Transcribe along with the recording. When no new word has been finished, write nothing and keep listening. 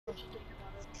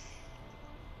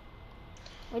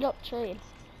We don't trade.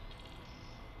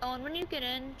 Oh, and when you get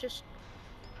in, just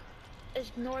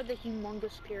ignore the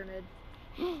humongous pyramid.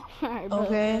 Alright,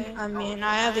 Okay, I mean,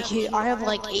 I have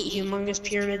like 8 humongous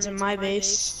pyramids in my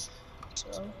base.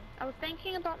 So. I was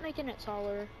thinking about making it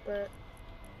taller, but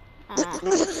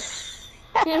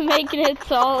You're making it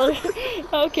taller.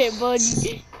 Okay,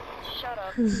 buddy. shut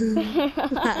up.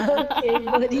 Okay,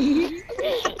 buddy.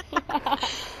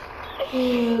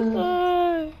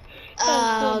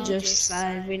 I'll just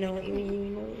decide. We know what you mean. We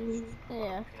know what you mean.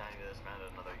 Yeah.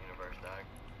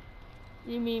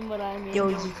 You mean what I mean? Yo,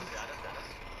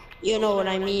 you know what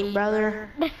I mean, brother.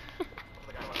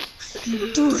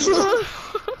 Dude.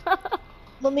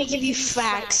 Let me give you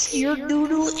facts. You're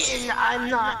doo-doo and I'm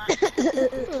not.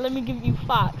 Let me give you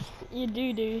facts. You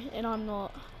do, and I'm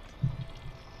not.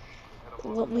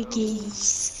 Let me give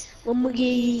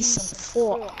you some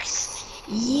forks.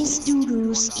 He's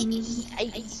doo-doos and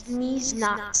he's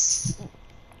nuts.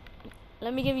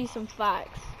 Let me give you some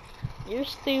facts. You're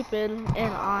stupid,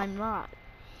 and I'm not.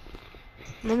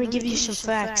 Let me give you some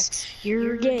facts.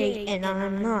 You're gay and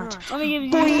I'm not. Let me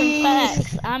give you some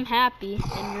facts. I'm happy,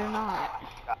 and you're not.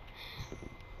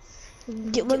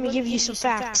 Let me give you some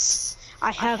facts.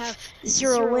 I have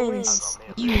 0 wins.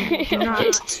 You do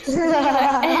not.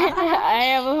 I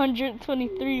have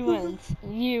 123 wins.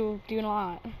 You do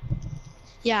not.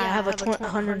 Yeah, I have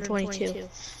 122.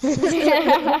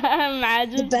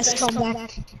 Imagine. The best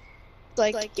comeback.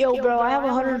 Like, yo, bro, I have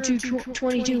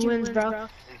 122 wins, bro.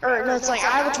 Or no, it's like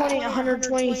I have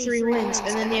 123 wins,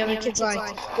 and then the other kid's like,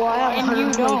 well, I have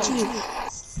 122.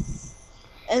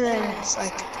 And then it's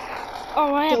like,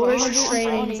 oh, I have where's your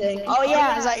trading thing? Oh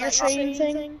yeah, is that your trading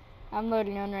thing? I'm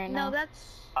loading on right now. No,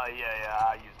 that's. Yeah,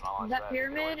 I use my launch That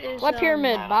pyramid is. What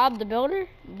pyramid? Bob the Builder?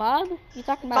 Bob? You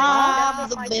talking about Bob?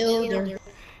 Bob the Builder.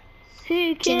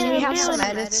 He Can we have some build.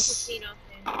 edits?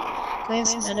 Can we have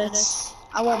some edits?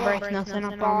 I won't break nothing,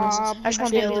 I promise. Bob I just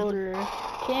want to be able to. Builder.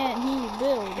 Can't he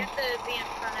build? You have to be in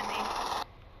front of me.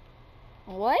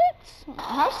 What?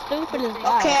 How stupid is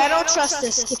that? Okay, I don't trust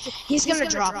this. He's gonna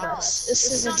drop us.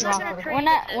 This is a dropper.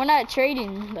 We're not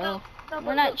trading though.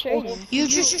 We're not trading. You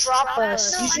just drop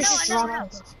us. No, You just I know. drop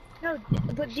us. No,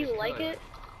 but do you like it?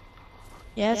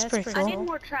 Yeah, it's pretty I need cool.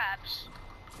 more traps.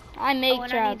 I make Oh,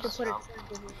 and traps. I need to put it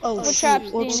Oh What shoot, traps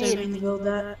do whoops, you I need? didn't build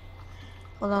that.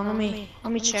 Hold on, let me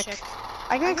check.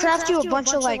 I can craft you a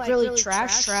bunch of like really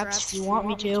trash traps if you want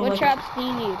me to. What like- traps do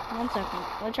you need? 1 second.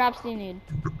 What traps do you need?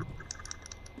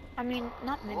 I mean,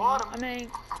 not many. I mean,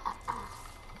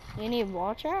 You need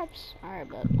wall traps? Alright,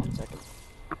 but 1 second.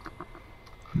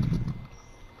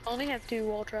 I only have 2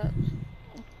 wall traps.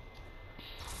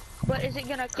 But is it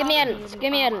gonna Give me cost edits.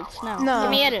 Give me edits. No. No.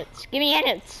 Give me edits. Give me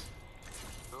edits.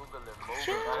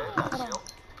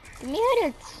 Give me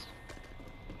edits.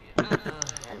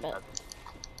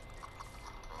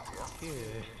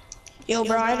 Yo,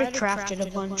 bro, I already crafted a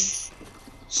bunch.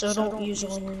 So don't use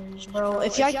orange, bro.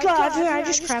 If I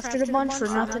just crafted a bunch for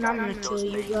nothing, I'm gonna kill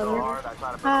you,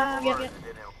 brother.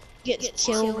 Get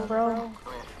killed, bro.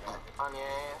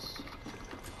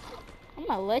 I'm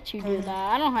gonna let you do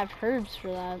that. I don't have herbs for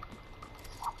that.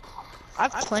 I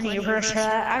have plenty of herbs for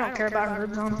that. I don't care about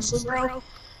herbs, honestly, bro.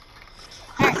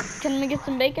 Alright, can we get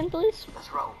some bacon, please?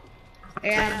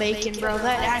 Yeah, bacon, bro.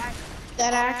 That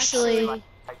actually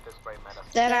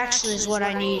is what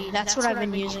I need. That's what I've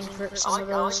been using for some of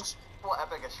those. What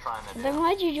Epic is trying to do. Then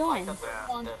why'd you join? If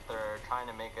they're trying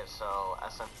to make it so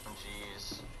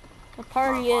SMGs. The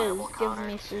party is giving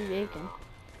me free bacon.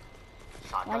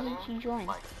 Why didn't you join?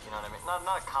 Like, you know what I mean?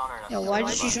 Not a counter. Yeah, why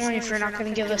did you join if you're not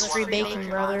gonna give us free bacon,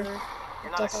 brother?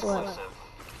 You're not exclusive.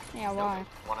 Yeah, why?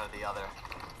 One or the other.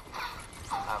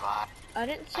 I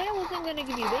didn't say I wasn't gonna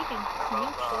give you bacon. Can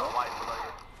you chill?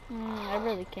 I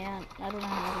really can't. I don't know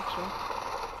how to chill.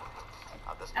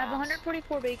 I have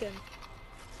 144 bacon.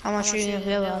 How much are you gonna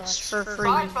give us for free?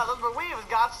 Fine, fellas, but we've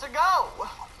got to go.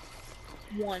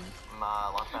 1.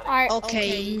 Alright,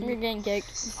 Okay. You're getting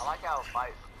kicked. I like how it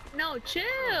fights. No,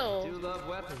 chill. Do love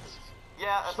weapons.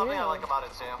 Yeah, that's something I like about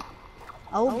it too.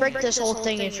 I'll break this whole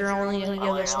thing if you're only gonna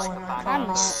give us one. I'm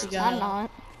not. I'm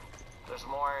not. There's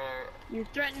more. You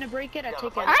threatened to break it, I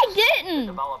take it. I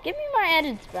didn't! Give me my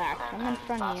edits back. I'm in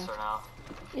front of you.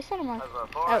 You said I'm on.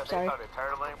 Oh, sorry.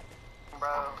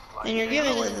 And you're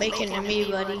giving the bacon to me,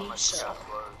 buddy. So.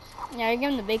 Yeah, you're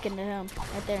giving the bacon to him.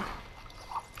 Right there.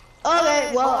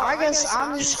 Okay, well, I guess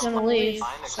I'm just gonna leave.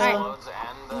 So.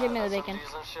 Alright. Give me the bacon.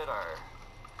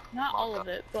 Not all of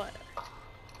it, but.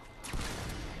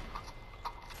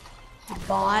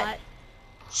 Bot.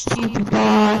 Stupid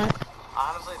bot.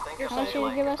 Honestly, think How much did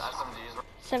you give us? SMGs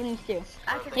 72.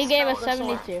 He gave us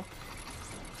 72.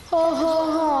 Ha ha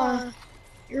ha.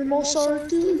 You're more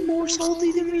salty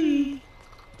than me.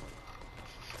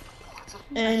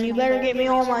 And you better get me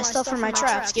all my stuff for my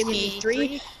traps. Give me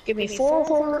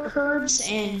 4 herbs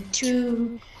and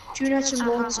 2 nuts and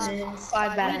bolts and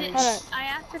 5 batteries. I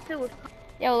asked if it would.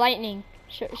 Yo, lightning.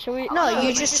 Should we? No,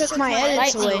 you just took my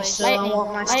edits away, so I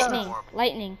want my stuff.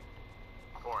 Lightning.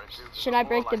 Should I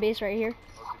break the base right here?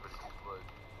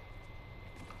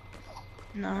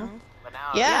 No.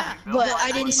 Yeah, but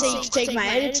I didn't say you could take my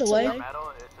edits away.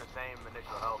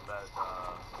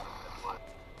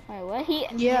 Wait, what?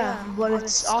 Yeah, but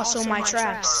it's also my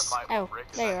traps. Oh,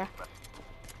 there you are.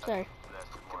 Sorry.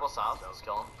 People south, let's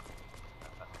kill him.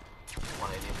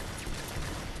 180.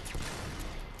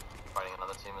 Fighting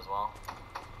another team as well.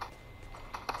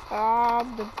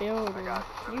 Bob the builder.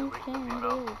 You can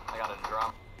do. I got a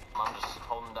drum. I'm just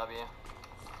holding W.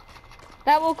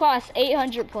 That will cost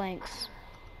 800 planks.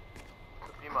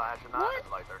 What? I'm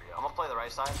gonna play the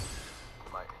right side.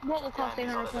 What will cost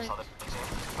 800 planks?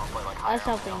 That's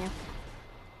helping you.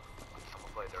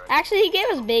 Actually, he gave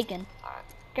us bacon. Alright.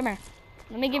 Come here.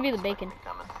 Let me give you the bacon.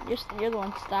 You're the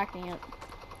one stocking it.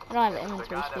 I don't have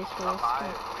inventory space for this.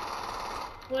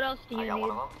 What else do you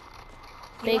need?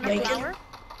 Bacon. Flour?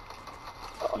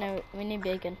 No, we need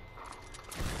bacon.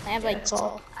 I have like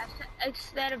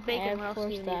Instead of bacon, what else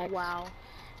do you need? Wow.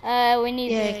 We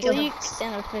need sleek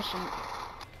and efficient.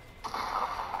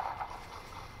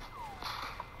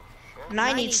 And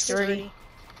I need sturdy.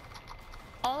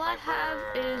 All I have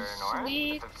is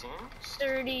sleek,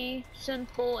 sturdy,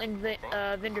 simple, and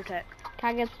vendor tech. Can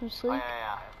I get some sleek?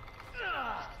 Oh,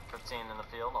 yeah. 15 in the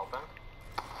field, open.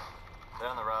 They're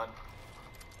on the road.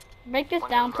 Break this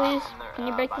down, please. Can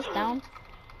you break this down?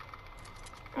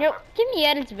 Yo, give me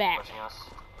edits back. Pushing us.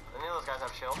 Any of those guys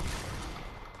have shield?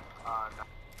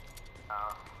 No.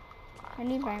 I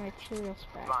need my materials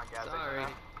back. Sorry.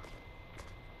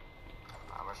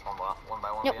 I'm just one by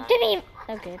one. No, give me.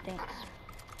 Okay, thanks.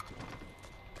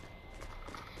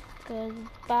 Cause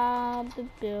Bob the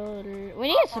Builder. We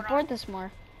need to support this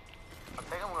more. I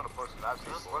think I'm gonna push that.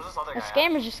 Where's this other guy? A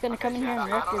scammer's just gonna come in here and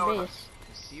wreck your base.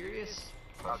 Serious?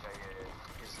 Okay, yeah.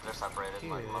 They're separated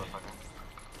like motherfucker.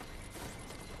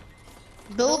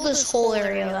 Build this whole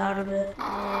area out of it.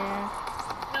 Yeah.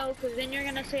 No, because then you're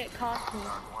gonna say it cost me.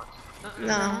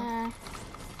 No.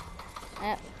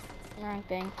 Yep. Wrong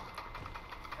thing.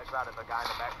 That's right, the guy in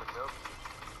the back for two.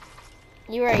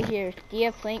 You right here. Do you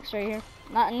have planks right here?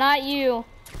 Not you.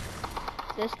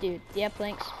 This dude. Do you have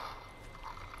planks?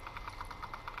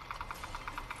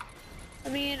 I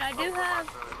mean, I do have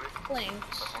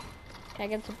planks. Can I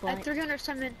get some At planks?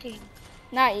 317.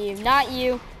 Not you. Not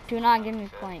you. Do not give me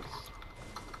planks.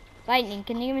 Lightning,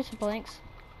 can you give me some planks?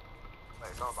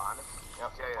 Wait, someone behind us?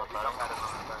 Yep, yeah.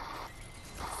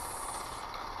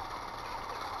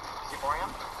 Is he pouring him?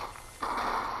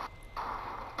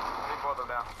 Pour them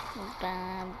down.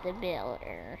 Bob the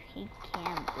Builder. He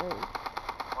can't move.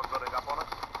 One's building up on us.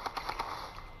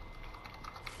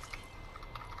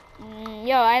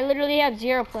 Yo, I literally have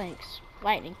 0 planks.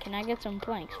 Lightning, can I get some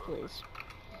planks, please?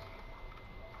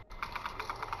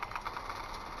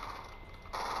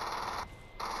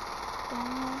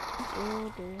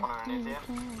 One underneath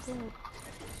you.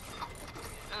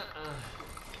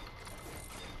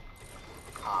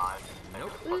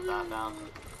 Nope. Put that down.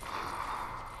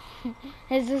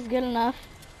 Is this good enough?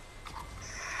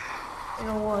 You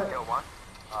know what? Kill one.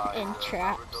 In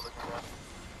traps.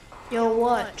 Yo,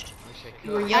 what?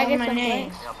 You were yelling my name.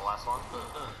 Planks? Yeah, the last one.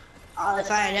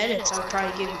 If I had edits, I'd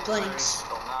probably give you planks.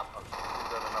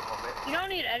 You don't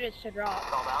need edits to drop.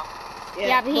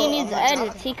 Yeah, but he needs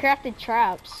edits. He crafted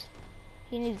traps.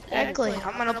 He needs edits. Exactly.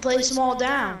 I'm gonna place them all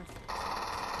down.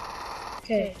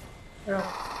 Okay.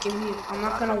 I'm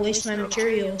not gonna waste my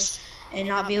materials and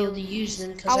not be able to use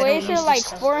them because I wasted don't like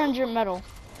use 400 metal.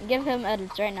 Give him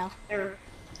edits right now.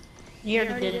 You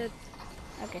already did it.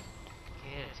 Okay.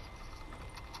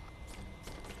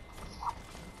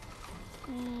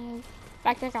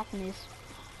 Back to these.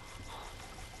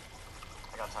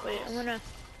 I got some of Wait, these. I'm gonna.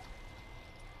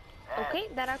 Okay,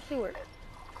 that actually worked.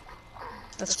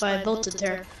 That's why I built it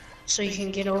there, so you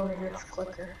can get over here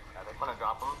quicker. Yeah, they wanna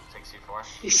drop them. Take C4.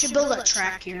 You should build a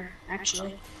track here,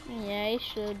 actually. Yeah, he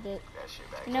should, but Yeah, shoot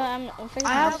back. you know, I'm thinking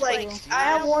I have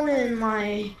one in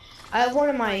my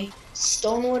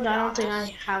stonewood. I don't think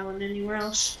I have one anywhere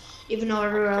else. Even though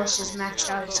everywhere else is maxed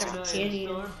out except for Candy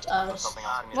and us.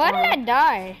 why did I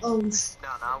die? Oh, No,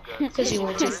 I'm good. because you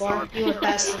went too far. You went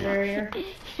past the barrier.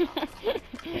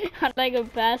 How did I go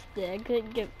past it? I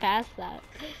couldn't get past that.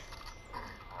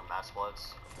 Mass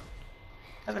bloods.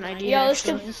 I have an idea. Yo, this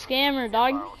Actually. kid's a scammer,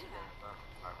 dog. No,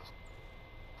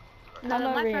 Come my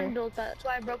over friend here. built that. That's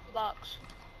why I broke the box.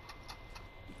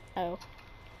 Oh.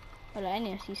 But I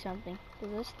need to see something.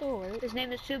 Does this still work? His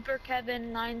name is Super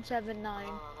Kevin 979.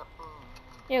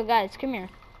 Yo, guys, come here.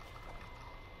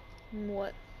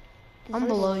 What? Does I'm this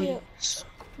below still-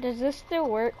 you. Does this still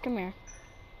work? Come here.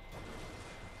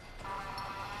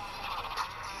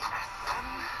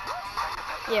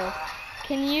 Yo,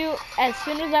 can you, as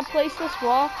soon as I place this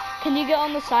wall, can you get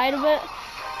on the side of it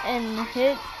and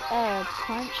hit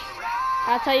punch?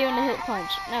 I'll tell you when to hit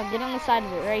punch. No, get on the side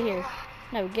of it right here.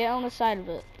 No, get on the side of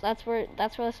it. That's where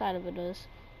the side of it is.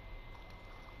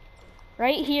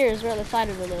 Right here is where the side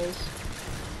of it is.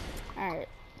 Alright.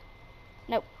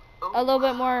 Nope. A little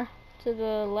bit more to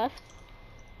the left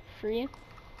for you.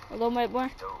 A little bit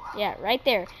more. Yeah, right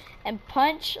there. And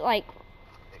punch like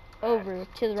over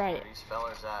to the right.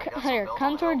 Here,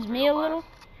 come towards me a little.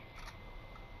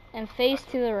 And face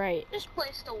to the right. Just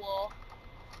place the wall.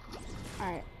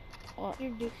 Alright. Well,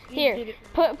 You here, did it.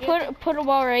 put a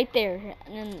wall right there,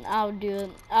 and then I'll do it.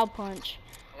 I'll punch.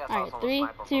 Alright, 3,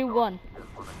 2, 1.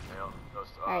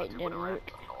 Alright, didn't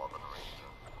work.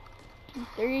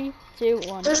 3, 2,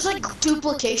 1. There's like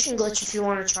duplication glitch if you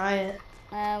want to try it.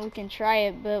 We can try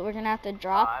it, but we're gonna have to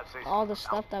drop all the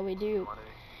stuff that we do.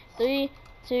 3,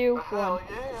 2, 1.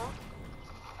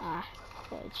 Ah,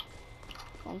 fudge.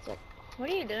 1 sec. What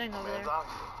are you doing over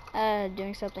there?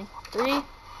 Doing something. 3,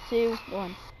 2,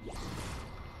 1.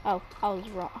 Oh, I was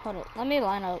wrong. Hold up. Let me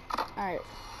line up. Alright.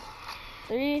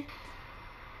 3,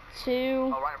 2,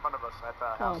 Oh, right in front of us at the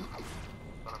house.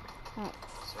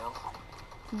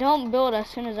 1. Don't build as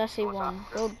soon as I say 1.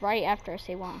 Build right after I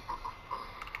say 1.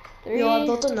 3, Yo, I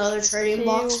built another trading 2,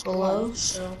 box below, 1.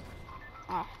 so.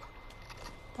 Ah.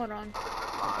 Hold on.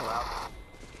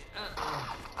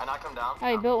 I knocked him down.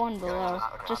 I built one below,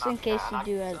 just in case you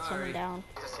do add someone down.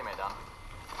 His teammate down.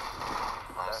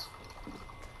 Nice.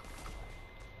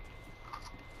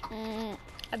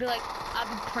 I'd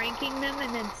be pranking them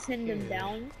and then send them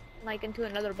down, like into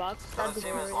another box. That'd be His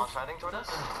team is hilarious. launch hiding toward us.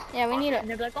 Yeah, we need And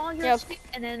it. they'll be like, oh, you're Yo. a scammer.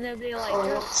 And then they'll be like,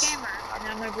 you're a scammer. And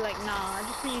then I'm gonna be like, nah, I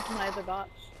just sent you to my other box.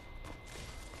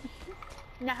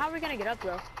 Now, how are we gonna get up,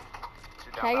 though?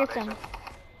 Can I get some?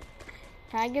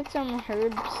 Can I get some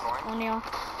herbs on y'all?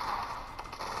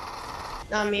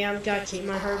 Not me, I've got to keep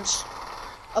my herbs.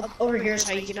 Up over here is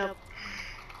how you get up.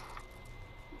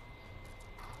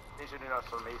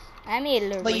 I made a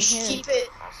little But you right should here.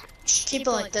 keep it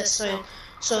like this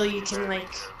so you can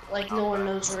like no one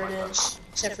knows where it is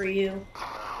except for you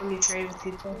when you trade with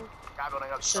people.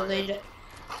 So they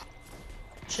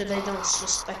don't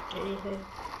suspect anything.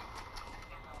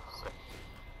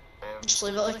 Just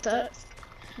leave it like that.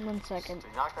 1 second.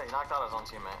 He knocked out his own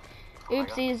teammate.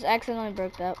 Oopsies, accidentally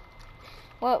broke that.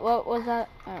 What was that?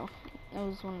 Oh, it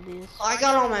was one of these. I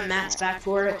got all my mats back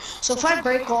for it. So if I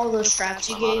break all those traps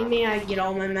you gave me, I get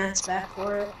all my mats back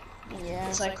for it. Yeah.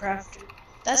 It's like crafted.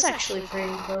 That's actually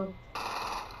pretty dope.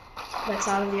 That's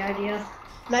out of the idea.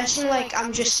 Imagine like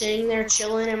I'm just sitting there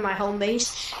chilling in my home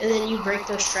base, and then you break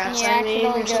those traps I made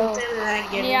or something, and I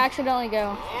get You it. accidentally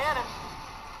go. Yeah.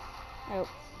 Oh,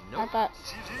 I thought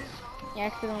you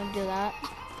accidentally do that.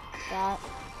 That.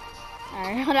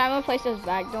 Alright, hold on, I'm gonna place those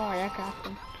back. Don't worry, I craft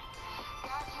them.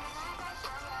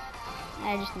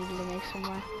 I just needed to make some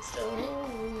more.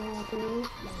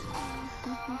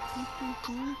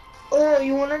 Or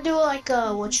you wanna do like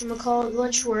a whatchamacallit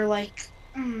glitch where like,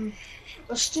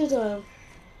 let's do the.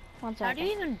 1 How do you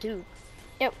second. even do?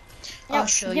 I'll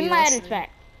show Give you. me my I'll show edits you.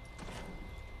 back.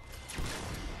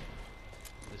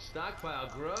 The stockpile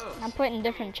grows. I'm putting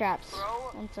different traps.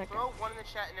 1 second. Throw one in the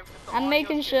chat, and if the I'm audio's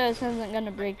making good, sure this isn't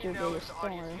gonna break your you know if base. the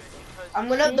Don't audio's worry. good, because I'm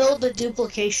gonna build the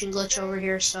duplication glitch over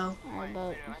here, so. Alright, but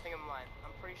I think I'm live.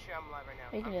 I'm pretty sure I'm live right now.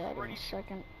 we can do that in pretty a sure.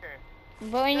 second.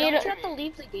 But we need Don't a. you have to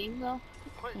leave the game, though?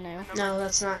 Put No. the number No,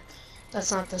 that's not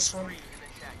this one. 3 in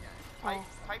the chat, guys.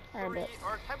 Type Alright, 3 but-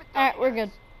 or type a Alright, W, we're guys,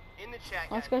 good. in the chat,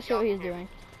 Let's guys, go if see what y'all he's can hear me. doing.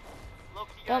 Look,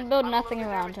 you Don't guys, build I'm a nothing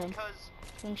little bit around nervous him. because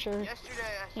I'm sure yesterday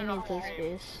I he started needs off his the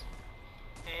stream, space.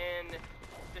 and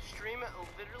the stream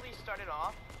literally started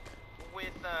off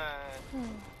with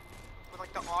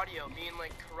like the audio being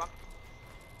like corrupted.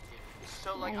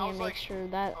 So like I I need was to make like, sure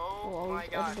that oh will always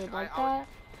my gosh, edited like I was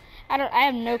that. I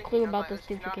have no panicking. clue I was about like, this this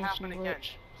cannot duplication happen again. glitch.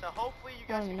 So hopefully you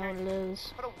I guys don't can even know hear what me. it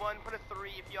is. Put a 1, put a 3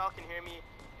 if y'all can hear me.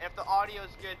 And if the audio's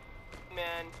good,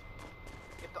 man.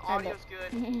 If the audio's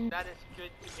good, that is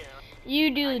good to hear. You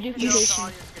do I the need to know if the duplication.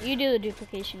 audio's good You or do the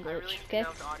duplication not. I glitch, really need to okay? know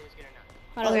if the audio's good or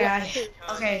not. Hold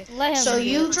on, Okay, Let him so do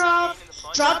you it. drop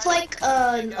like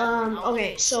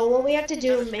okay, so what we have to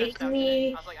do, make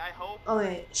me, I was like, I hope.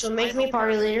 okay, so I make me hope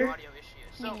party there aren't any leader. audio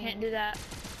issues. You So can't do that.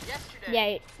 yesterday,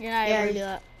 Yeah, you're not able to do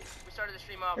that. we started the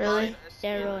stream off Really? on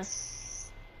Yeah, really. And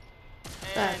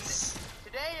That's,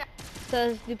 Today,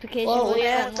 Says duplication. Well, we will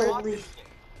have to work. leave.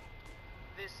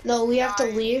 this No, we have to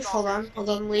guy leave. stalker Hold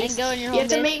on, leave. And go in your You have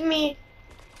to home base. make me.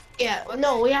 Yeah,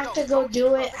 no, we have to go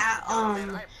do it at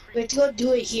we have to go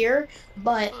do it here,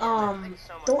 but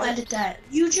don't edit that.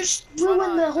 You just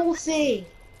ruined the whole thing.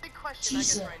 Big question, I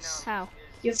guess, right Jesus. now How? is,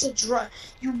 You have to drop.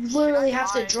 You literally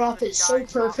have to drop it so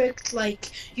perfect.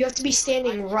 Like you have to be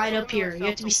standing right up here. You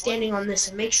have to be standing on this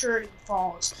and make sure it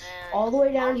falls all the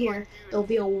way down here.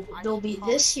 There'll be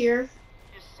this here,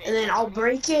 and then I'll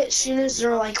break it as soon as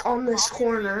they're like on this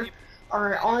corner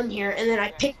or on here, and then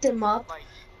I pick them up.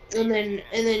 And then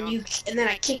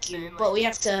I kick you, but we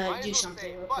have to do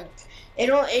something real quick.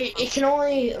 It can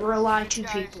only rely 2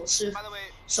 people,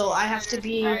 so I have to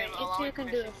be. Alright, you two can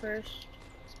do it first.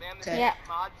 Okay. Yeah,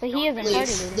 but he isn't party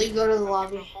leader. Leave. Go to the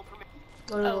lobby.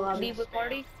 Go to the Oh, lobby. leave with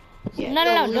party? Yeah, No,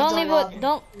 don't the leave lobby. it.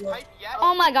 Don't. Look.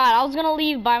 Oh my God, I was gonna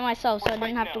leave by myself, so I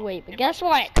didn't have to wait. But guess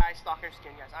what? Guy stalker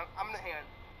skin, guys. I'm gonna hang on.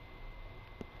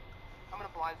 I'm gonna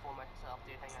blindfold myself,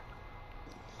 dude. Hang on.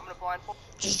 I'm gonna blindfold.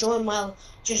 Just join my.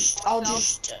 I'll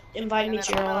just invite me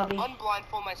to your lobby.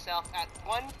 Unblindfold myself at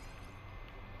one.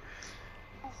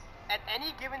 At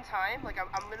any given time, like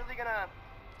I'm literally gonna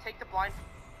take the blindfold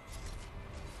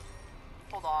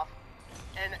off,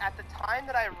 and at the time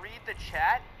that I read the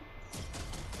chat,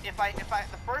 if I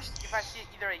see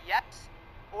either a yes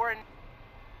or a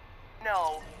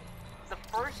no, the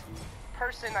first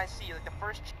person I see, like the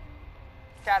first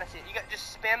chat I see, you got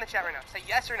just spam the chat right now. Say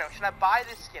yes or no. Should I buy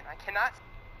this skin? I cannot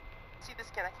see the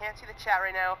skin. I can't see the chat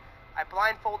right now. I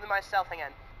blindfolded myself. Hang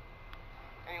on.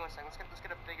 Hang on one second. Let's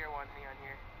get a bigger one. Hang on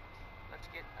here. Let's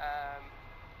get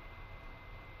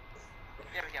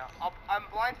there we go. I'm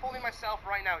blindfolding myself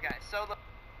right now, guys. So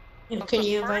Can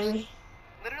you invite me?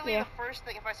 literally Yeah. the first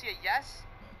thing, if I see a yes,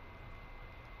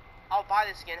 I'll buy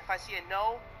the skin. If I see a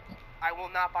no, I will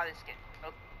not buy the skin.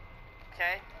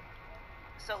 Okay?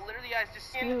 So literally, guys,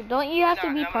 just Don't you have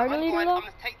to be party leader I'm though?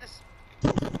 gonna take this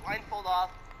blindfold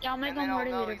off, Yeah, I'll make and him then I'll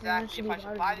party know leader exactly if I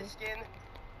should buy the skin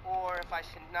or if I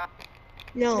should not.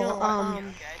 No.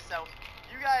 Okay, so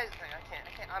you guys, I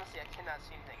can't honestly, I cannot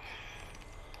see anything.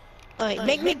 Alright,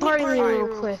 make me party leader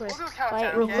real quick. We'll do a countdown,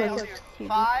 Fight real okay? quick. We'll do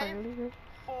 5,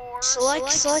 4,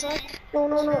 Select. No.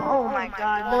 Oh my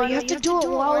God. No, you have to do it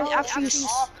while after you.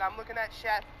 off, and I'm looking at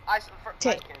chat. Okay.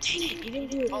 Dang it, you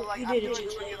didn't do it. But like, You I'm did doing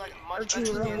it too late. like Or much too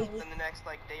better early. skins than the next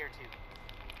like day or two.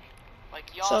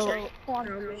 Like y'all So- agree?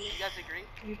 You guys agree?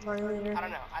 You party leader. I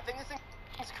don't know. I think this thing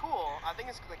is cool. I think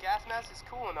the gas mask is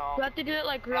cool and all. You have to do it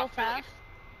like But I real feel like fast.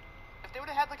 if they would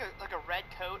have had like a red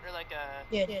coat or like a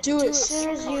Yeah, do it as soon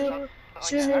as you. As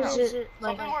soon as it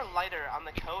like. something more lighter on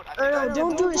the coat. I Or think no,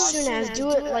 don't do it as soon as. Do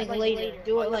it like later.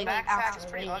 Do it the like backpack is after.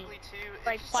 pretty Like, ugly too. It's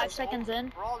Like just 5 seconds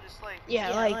in. We're all just like yeah,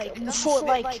 like it doesn't before, look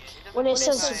like it doesn't when it look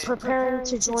says like preparing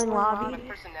to join my lobby, or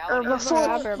personality. before,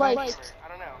 Whatever, like. I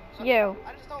don't know. Yo.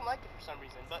 I just don't like it for some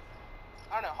reason, but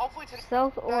I don't know. Hopefully tonight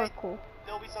Stealth or cool?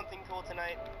 there'll be something cool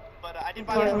tonight. But I did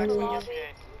buy Yeah. the next one yesterday.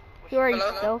 Who are you,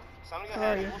 Stealth? So I'm gonna go Who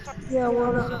are ahead. you? We'll start.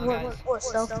 Yeah, what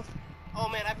stuff? Oh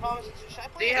man, I promise. Should I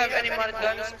play? Do you have any more more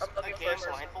guns? Again,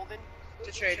 blindfolded.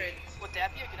 To trade. Would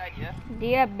that be a good idea? Do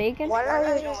you have bacon? Why are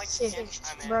I you don't like the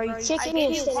skin. bro? You I kicking me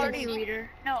gave and you party saying leader.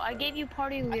 No, I gave you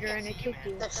party leader and it kicked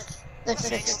you. they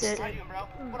fixed it. How you doing, bro?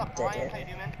 What up, Brian? How you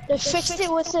doing, man? They fixed it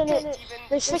within it.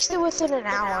 They fixed it within an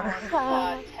hour.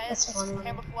 Ted, That's funny.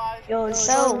 Camouflage. Yo,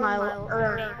 So- show my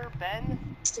Gamer,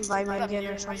 Ben. just invite me What's up, again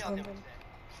dude? or How y'all something. doing today?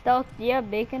 Stealth, do you have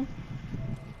bacon?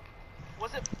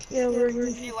 Was it Yeah, we're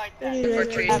be like that? here.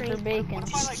 For trade. After bacon. What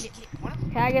if I like? What if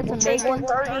Can I get some Trade bacon?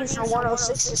 130s or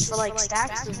 106s for like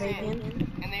stacks of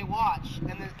bacon. and they watch and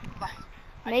then like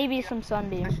Maybe some I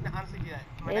sunbeam. should honestly do that.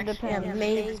 My It next depends. stream,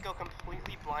 Maybe. just go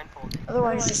completely blindfolded.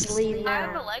 Otherwise, just leave. I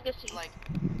have a legacy. Like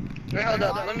Wait, hold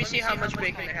up. Let me see how much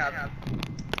bacon I have.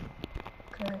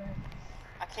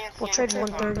 I can't see We'll trade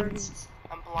anything. 130s.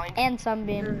 I'm blind. And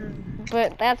sunbeam.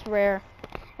 But that's rare.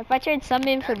 If I trade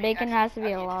sunbeam for bacon, it has to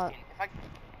be a lot. If I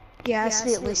Yeah, it's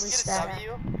at least get a that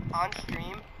W on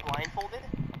stream blindfolded,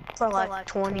 for like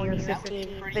 20 or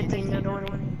 15 to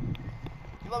 20.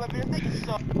 you love my beer. Thank you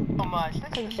so much.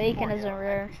 Thank you Because for bacon supporting isn't it. I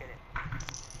rare. appreciate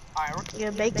it. Alright, we're Yeah,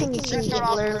 bacon you can start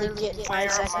off literally with get in fire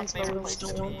 5 up my seconds, but favorite we still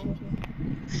place to want be.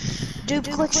 to.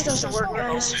 Dupe clicks doesn't work,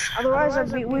 guys.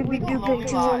 Otherwise, we'd be duping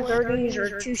 2 130s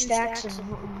or 2 stacks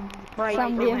and bright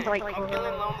Sunbeam. bright I'm core.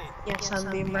 feeling lonely. Yeah,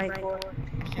 sunbeam bright core.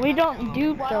 We don't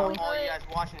dupe Why though. don't All you guys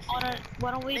watching the On stream. a,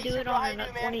 why don't we do it on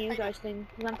one of you guys' thing?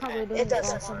 'Cause I'm probably doing It it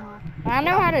doesn't all somehow. I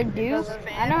know how to dupe.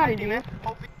 I know how to Fan, dupe.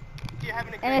 hopefully you're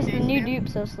having a great And it's day, the new man. dupe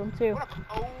system too. What up?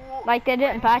 Oh, Like they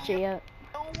didn't patch it yet.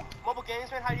 oh, Mobile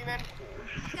Games, man. How do you, man?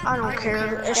 I don't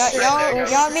care. It's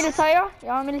Y'all want me to tell y'all? Y'all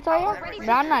want me to tell y'all? But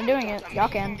I'm not doing it. Y'all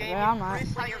can, but I'm not.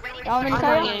 Y'all want me to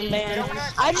tell y'all?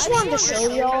 I just wanted to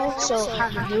show y'all how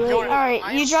to do it.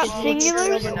 Alright, you drop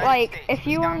singulars, like, if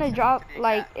you want to drop,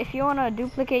 like, if you want to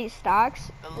duplicate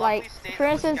stocks, like, for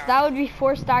instance, that would be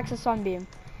 4 stacks of Sunbeam.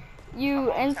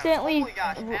 You instantly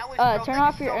turn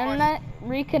off your internet,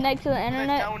 reconnect to the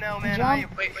internet, jump,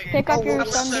 pick up your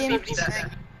Sunbeam.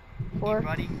 4.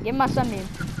 Give my Sunbeam.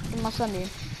 Give my Sunbeam.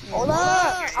 Hold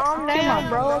up. Calm down,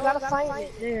 bro. I gotta find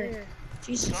it. There.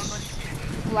 Jesus.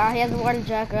 Wow, he has a water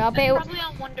jacket. I'll pay.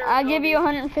 I'll give you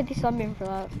 150 Sunbeam for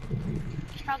that.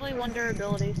 It's probably one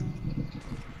durability.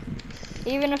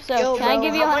 Even if so, Yo, can bro, I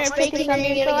give you how much 150 bacon are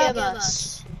Sunbeam you for gonna give that?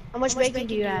 us? How much bacon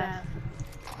do you have?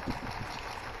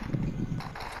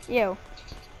 Yo,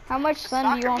 how much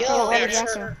sun do you want for your water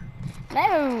jacket?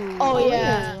 No. Oh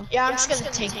yeah. Yeah, I'm just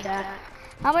gonna take that.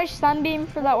 How much Sunbeam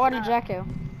for that water jacket?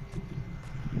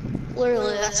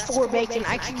 Literally, that's 4 bacon.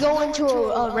 I could go into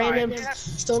a random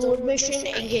Stonewood mission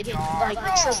and get like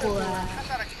triple that. That's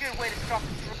not a good way to start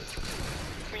the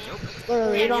stream.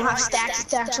 Literally, you don't have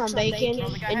stacks on bacon,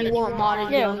 and you want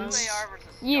modded guns.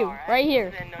 You, right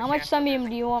here. How much Sunbeam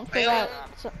do you want for that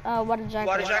water jacket?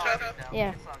 Water jacket?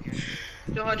 Yeah.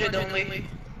 200 only.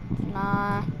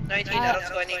 Nah. 19 out of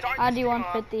 20. I'll do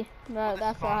 150.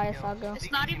 That's the highest I'll go.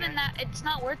 It's not even that. It's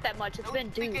not worth that much. It's been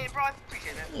due.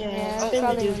 Yeah, it's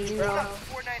probably been due, due, bro.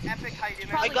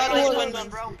 I got this one.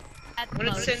 When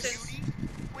it's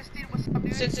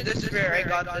since this is rare, I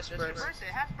got this first.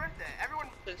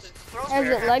 Is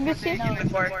it legacy?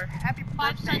 Happy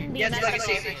birthday. Yes,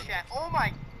 legacy. Oh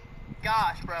my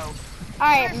gosh, bro.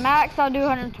 Alright, max I'll do Chris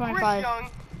 125. Young.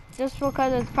 Just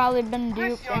because it's probably been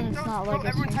Chris duped Young. and it's not Everyone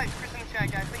legacy. type Chris in the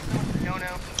chat, guys. Thanks so much for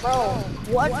dono. Bro,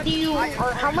 what do you,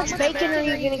 or how much bacon are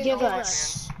you gonna give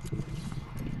us?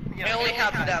 I only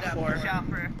have that for.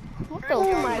 What the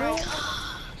Oh my fuck? god.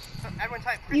 Everyone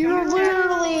type Chris You're Young in the chat.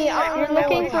 literally, You're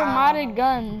looking for modded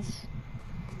guns.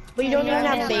 but you don't even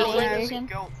have bacon. bacon.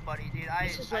 Go, buddy, dude. I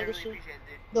really appreciate it, dude.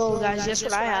 No, guys, that's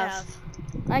what I have.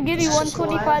 I give you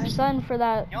 125 sun for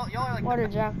that Y'all are like water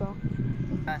the jackal.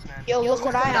 best, man. Yo, look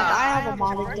what I have. I have a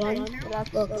modded gun.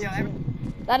 Look.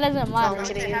 That doesn't No, matter. I'm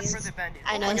kidding. Happy birthday, Bandit.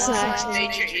 I know, it's not actually.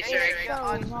 Nature Easter egg.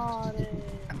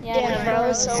 Yeah, bro,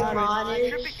 it's so modded.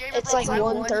 modded. It's like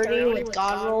 130 with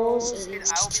god rolls, and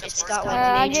it's got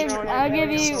like nature on it. I'll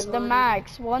give you So the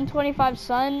max 125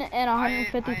 sun and I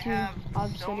 152 have so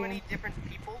obsidian. many different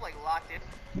people like locked in.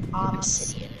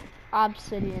 Obsidian.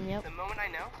 Obsidian, yep. The moment I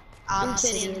know,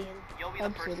 Obsidian. you'll be the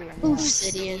first to Obsidian. know.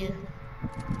 Obsidian.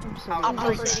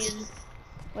 Obsidian.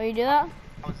 Will you do that?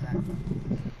 How was that?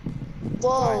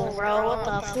 Whoa, bro, what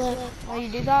the flip? Will you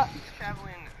do that? He's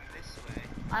traveling this way.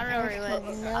 I don't know where he went.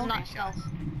 I'm not stealth.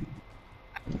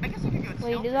 I guess you could go Will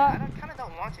you tilted. do that? I kind of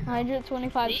don't want to.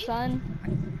 125 sun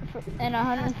and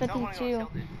 152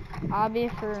 obby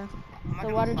for the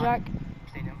water jack.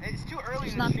 It's too early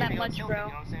It's in the not stream that to go much, tilted, bro.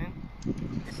 you know what I'm saying?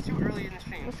 It's too early in the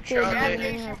stream. This kid Sure, is I'll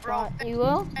being do it. a fraud. You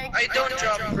will? I don't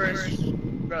drop first,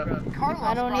 bro. Carlos,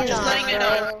 I don't bro. either. Just letting you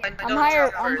know. I I'm don't higher.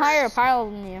 drop I'm first. higher pilot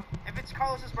than you. If it's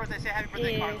Carlos's birthday, say happy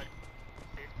birthday, Yeah. Carlos.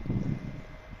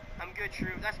 I'm good,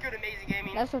 True. That's good, amazing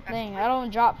gaming. That's the thing. I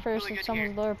don't drop first really if good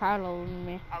someone's here. lower pilot than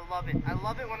me. I love it. I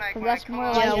love it when I. Cause When I that's come more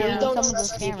on. like Yeah, we when don't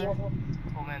someone's a trust scammer. people.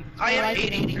 Oh man. I am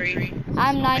 83.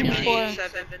 I'm 94.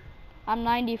 87. I'm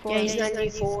 94. Yeah, he's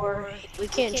 94. We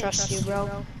can't trust you,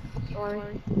 bro.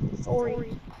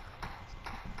 Sorry.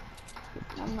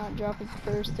 I'm not dropping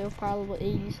first till probably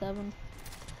 87.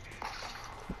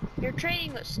 You're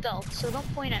training with stealth, so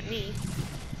don't point at me.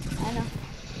 I know.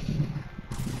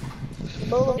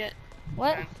 Shit.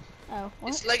 What? Oh, what?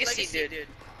 It's legacy, dude.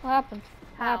 What happened?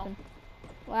 What How? happened?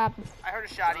 What happened? I heard a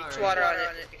shotty. There's water on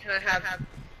it. Can I have?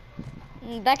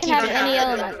 That can Keep have it any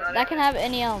out. element. That can have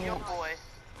any Yo, element. boy.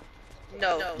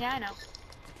 No. Yeah, I know.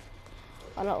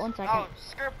 Hold on 1 second. Oh,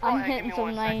 skirt bro. I'm Hey, give hitting me some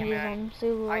 1 second, 90s man. on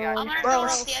Zulu. I got I'm you. gonna Bro, throw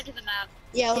it off the edge of the map.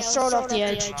 Yeah, let's throw it off the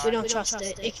edge. We don't trust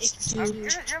it. It's You're dude.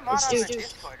 mod It's on the dude.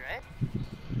 Discord, right?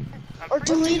 I'm Or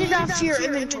pretty delete it off your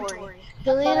inventory.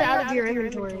 Delete it out of your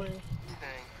inventory. sure.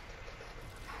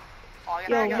 Oh,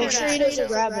 Yo, I make got sure he doesn't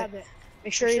grab it.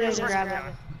 Make sure he doesn't grab it.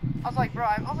 I was like, bro,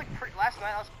 last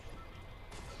night I was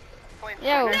playing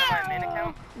Yo. Fortnite on my main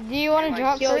account. Do you want to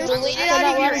drop Yo, first? delete for it that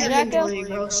out of your water jackal? inventory,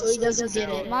 bro, so he doesn't get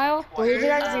it. Mile? Delete it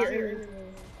out of your inventory.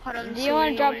 Hold on. Do you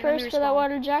want to drop Let me first for that respond.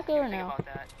 water jackal or Think no? about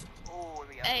that. Oh,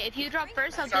 we got Hey, if you drop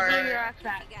first, I'll give Sorry. you your axe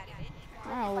back.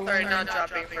 Oh, Sorry, not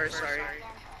dropping first. Sorry.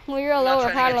 Well, you're a I'm not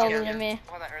lower trying to high get level scammed. than me.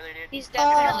 About that earlier, dude. He's I'm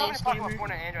definitely a gonna talk about scammer.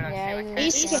 Fortnite Android on Yeah, stream.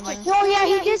 he's He's a scammer. oh yeah,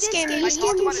 he did scam me. He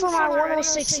scammed me for my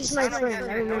 106. He's my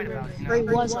friend. I remember. Or he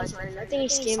was my friend. I think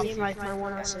he scammed me for like my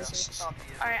 106.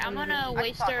 Alright, I'm gonna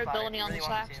waste their ability on this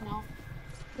axe now.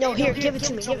 No, here, give it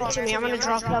to me. Give it to me. I'm gonna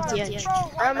drop it off the edge.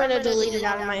 Or I'm gonna delete it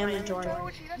out of my inventory.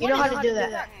 You know how to do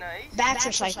that. Batch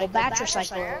recycle. Batch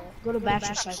recycle. Go to batch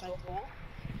recycle.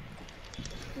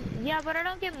 Yeah, but I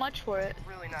don't get much for it.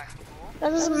 Really not cool. That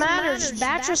doesn't matter. Just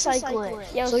batch recycle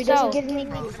it. Yo, So he doesn't get Bro,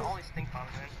 anything. look at all these stink bombs,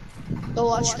 man. Go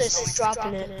watch this. He's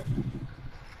dropping it.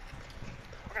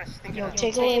 We're gonna stink Yo, it up.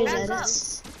 take away his Back up.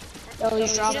 edits. Oh,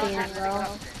 he's dropping it, bro.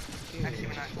 Actually,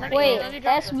 we're not. Wait,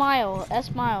 S Mile.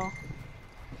 S Mile.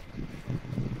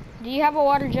 Do you have a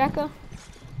water jacka?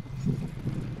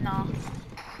 No.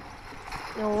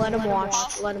 No, let him watch.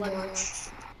 Let him watch.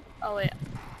 Oh wait.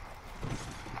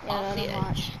 Yeah, Off let the him edge.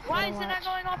 watch. Why Let him is it not watch.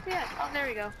 going off the edge? Oh, there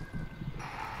we go.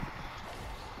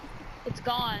 It's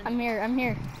gone. I'm here. I'm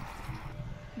here.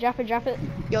 Drop it. Drop it.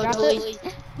 Yo, Drop delete.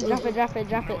 it. Drop it. Drop it.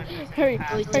 Drop it. Hurry.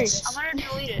 Hurry. I'm gonna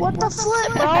delete it. What the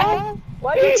flip, bro?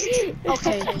 Why did you?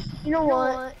 Okay, you know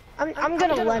what? I'm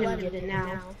gonna let him get it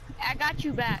now. I got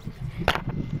you back.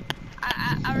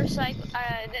 I recycle.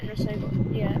 I didn't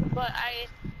recycle. Yeah, but I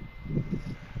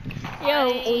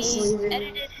Ace leaving.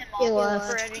 edited him He off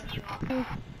left. for editing you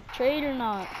off. Trade or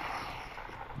not?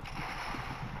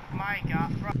 My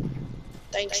God, bro.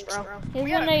 Thanks, bro. He's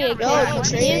gonna get Yo, kicked.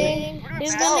 trading.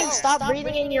 He's Stop, gonna. stop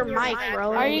breathing in your mic,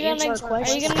 bro. Are you Answer gonna? our Are you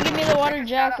questions. gonna give me the water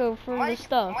jacka for the Mike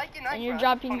stuff? and And you're Nightcrawler,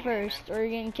 dropping funny man. first, or you're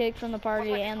getting kicked from the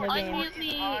party and the game. Unmute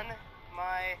me. On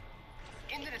my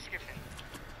in the description.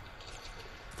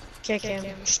 Kick him.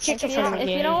 Just kick If him from the you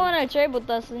game. don't want to trade with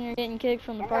us, then you're getting kicked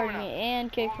from the party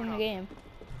and kicked from the game.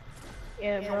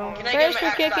 Yeah, bro. Can I get First, my you're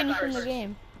axe kicking back from the first?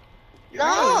 game.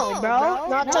 No, bro.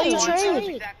 Not till you That's trade.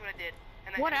 exactly what I did.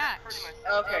 And I What ended up axe? hurting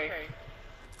myself. Okay.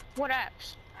 What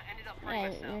apps? I ended up hurting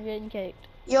Right, myself. you're getting kicked.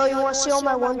 Yo, you want to see all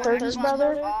my 130s,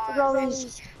 brother? Look at all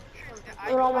these.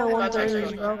 Look at all my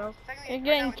 130s, bro. You're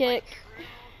getting kicked.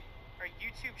 Or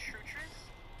YouTube Trutress?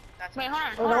 That's Wait,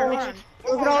 what hold Look on. at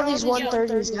all, look at all these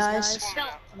 130s, guys.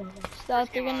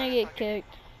 Stop, you're gonna get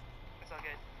kicked. It's all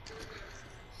good.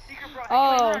 Secret bro,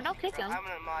 Oh. No, kick him. I'm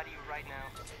gonna mod you right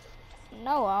now.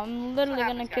 No, I'm literally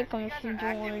gonna kick him if you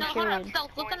don't want No, to hold on. trade.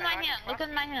 Stealth, look at my hand. Look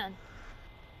at my hand.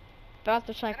 Bath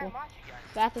the Can I cycle. mod you guys?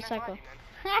 Bath the Can I mod cycle.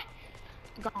 you, man?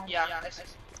 Gone. Yeah.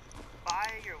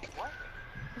 Buy your what?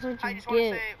 That's I what just you wanna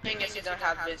get. say. Thing is, you don't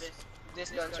have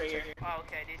this guns right here. Oh,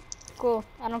 okay, dude. Cool.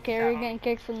 I don't care. You're getting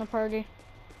kicked from the party.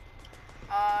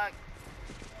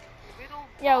 Little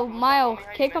Yo, Bob, Mile, how you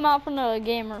kick doing? him out from the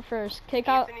game first. Kick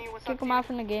Anthony, what's him up, dude? out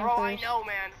from the game Bro, I first. know,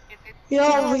 man.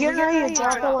 Yo, we're gonna hear you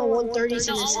drop all my 130s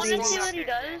No, in I the want to see streets. what he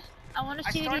does. I want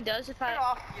to see what he does if started I.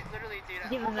 off, literally, dude,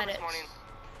 Give I him woke up minutes. this morning.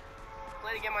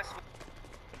 Played again my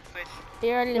Switch. He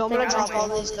already Yo, I'm gonna picked drop out.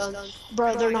 all these guns.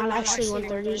 Bro, they're not actually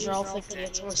 130s, they're all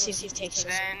 50s. Let's see if he takes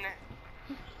them.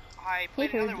 Then I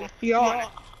played another one. Yo, I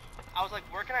was like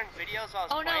working on videos while I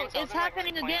was Oh playing, no, so I it's wasn't, like,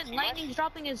 happening really playing again. too much. Lightning's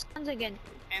dropping his guns again.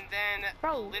 And then,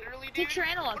 Bro, literally, dude. get your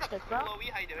analog what up, stick, bro. Chloe?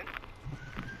 How you doing?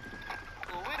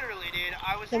 Literally, dude,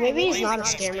 I was. so maybe he's playing not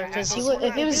a the game, scammer, I had because those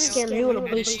if he was a videos, scammer, he would have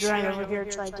boosted right over here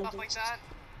and tried to stuff do like this. that.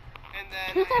 And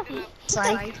then I ended up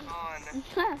Psych. on.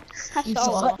 You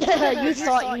Oh, thought, you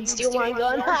thought you'd steal my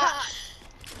gun?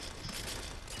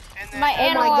 And then, My Oh my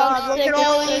analog god, look stick at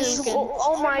all is these. broken.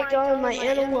 Oh my god, my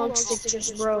analog stick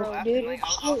just broke, dude.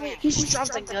 He just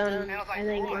dropped a gun, I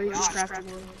think, or he just crafted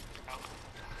one.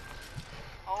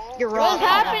 oh, You're What wrong. is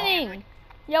happening?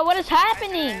 Yo, what is I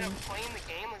happening? ended up playing the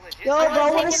game, like, legit. Yo,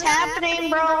 bro, what is happening,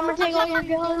 bro? I'm gonna take all your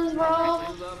guns, bro.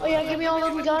 Oh yeah, give me all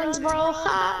them guns, bro.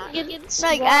 Ha!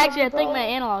 Like, actually, I think my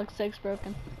analog stick's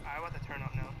broken. Alright, what the turn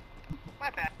up now? My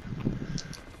bad.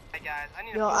 Hey guys, I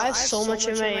need to Yo, I have so much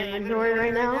in my inventory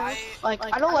right now. Like,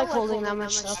 I don't like holding that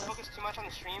much stuff. focus too much on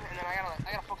the stream, and then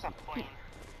I gotta focus on playing.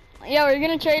 Yo, we're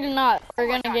gonna trade or not? We're Oh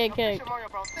my gonna God, get Official kicked. Mario,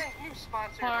 bro. Thank new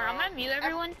sponsor. Hold on, I'm bro. gonna mute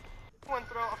everyone. Everyone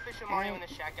throw official Mario in the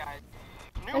chat, guys.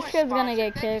 This Newest kid's gonna sponsor.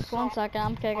 get Thank you kicked. so 1 second,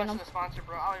 I'm kicking much him. for the sponsor,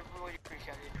 bro. I really appreciate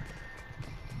it.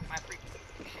 I appreciate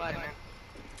it, man.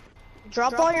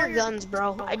 Drop all your guns,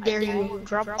 bro. I dare you.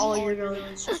 Drop all your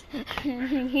guns.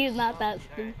 He's not that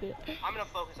stupid. I'm gonna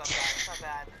focus on that. It's not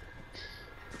bad.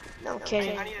 No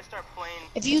kidding. I need to start playing.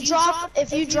 If you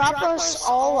drop us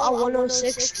all a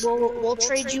 106, we'll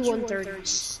trade you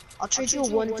 130s. I'll trade you a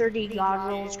 130 God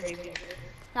Rolls Graveyard.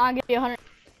 Now I'll give you 100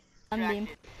 beam.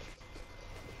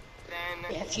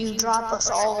 Then, Yeah, if you drop us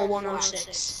all a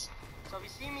 106. so if you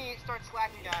see me start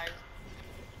slacking, guys,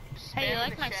 Hey, you spam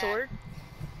like the my chat, sword?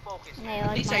 Focus. Yeah, you At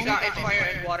like least I mine? got a fire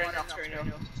and water nocturnal.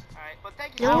 Alright, Alright, but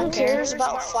thank you No so one much. cares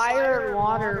about fire and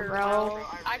water, bro.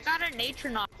 I got a nature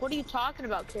knock. What are you talking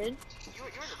about, kid?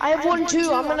 I have one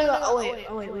too. I'm gonna go. Oh wait,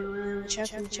 check.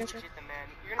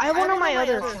 I have one on my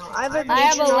other account. I have a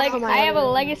nature knock on my I have a other.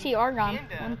 legacy Argon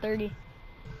 130.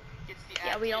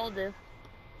 Yeah, we all do.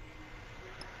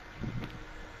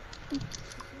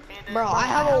 Bro, I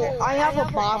have a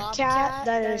bobcat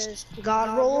that is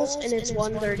god rolls and it's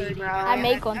 130, bro. I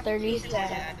make 130s.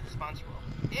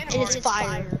 And it's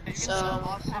fire. So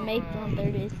I make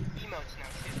 130s.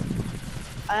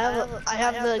 I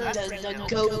have the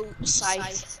goat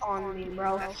scythe on me,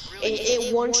 bro.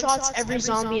 It one shots every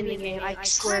zombie in the game. I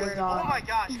swear to Oh God. my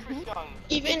gosh, Chris Young.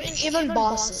 Even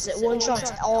bosses. It one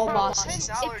shots all bosses.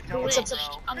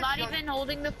 I'm not even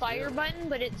holding the fire button,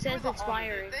 but it says it's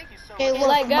firing. Thank you so Hey, much. look,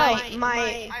 Let go.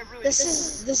 this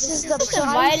is the Just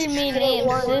invited me to name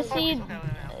Sissy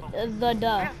the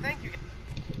Duck. Thank you.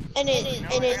 and it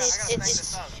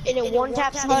one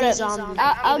taps any zombie.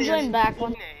 I'll join back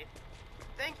one.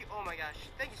 Thank you. Oh my gosh.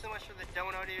 Thank you so much for the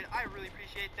dono, dude. I really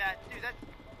appreciate that. Dude, that's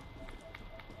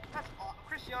awesome.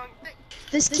 Chris Young.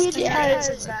 This kid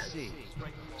has.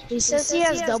 He says he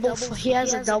has a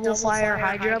double fire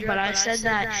Hydra, but I said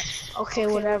that okay,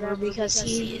 whatever, because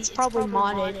it's probably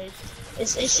modded.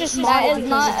 It's just modded. That is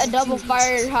not a double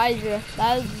fired Hydra.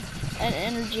 That is an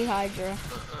energy Hydra.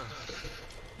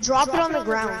 Drop it on the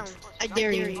ground. I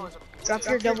dare you. Drop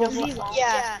your double.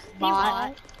 Yeah,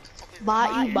 bot.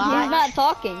 Bot, you bot. He's not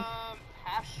talking.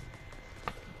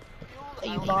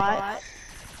 You bot.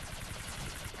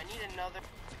 I need another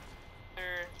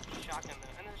shotgun though.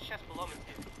 And there's a chest below me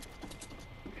too.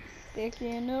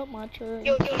 Picking up my truck.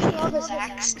 Yo, you still have his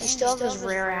axe? You still have his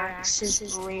rare axe?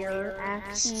 His rare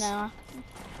axe? No.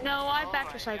 No, I back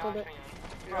recycled it.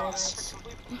 Yes.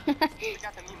 I got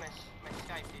to meet my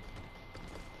Skype, dude.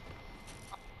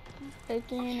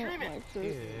 Picking up my truck. I'm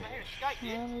not here to Skype,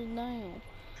 dude. Down.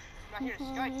 I'm not here to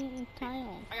Skype.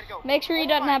 Town. I gotta go. Make sure he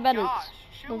doesn't have edits.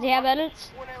 Does he have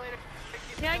edits?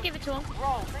 Yeah, I give it to him.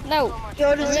 No.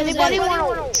 Yo, does anybody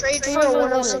want to trade for a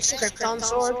 106 Krypton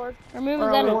sword? Remove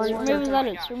his edits. Remove his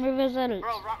edits. Remove his edits.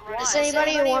 Does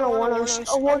anybody want a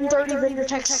 130 Vendor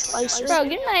Tech Slicer? Bro,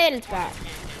 give me my edits back.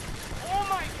 Oh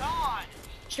my god!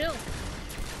 Chill.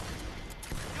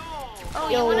 Yo! Oh,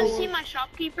 Yo. you want to see my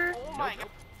shopkeeper? Oh my god.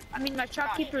 I mean, my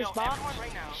shopkeeper's box. Everyone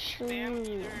right now. Sure. Spam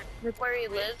either Look where he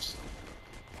lives.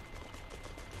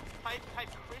 type Chris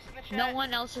in the chat. No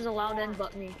one else is allowed in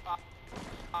but me.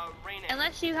 Rain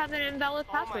Unless you have an invalid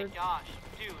Oh my password. gosh,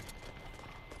 dude.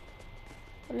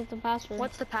 What is the password?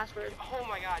 What's the password? Oh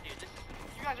my god, dude. This is,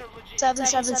 you guys are legit.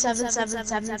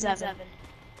 7777777.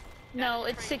 No,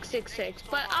 it's 666,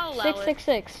 but I'll allow it.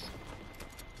 666.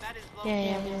 That is low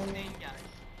Yeah, key yeah. insane, guys.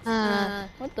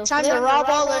 What the Time flip? to rob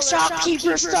all the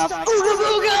shopkeeper stuff. Ooga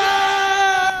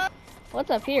booga! What's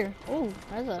up here? Ooh,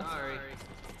 there's a Sorry.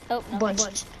 oh, no.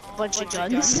 Bunch of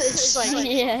guns. It's just like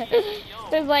Yeah.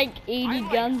 There's like 80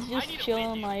 guns just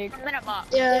chilling like. I'm in a box.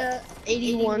 yeah,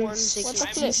 81 What the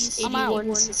 60s. flip? I'm out.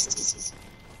 81 60s.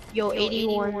 Yo,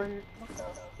 81.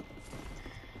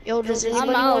 Yo, does I'm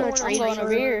anybody out. want to I'm trade going over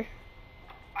for here.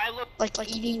 I look like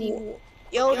 80?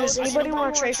 Yo, does anybody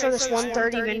want to trade for this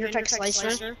 130 Vendor Tech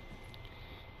Slicer?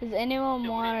 Does anyone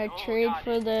want to trade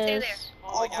for this?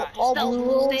 Oh my gosh. All Stealth, blue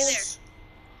rolls?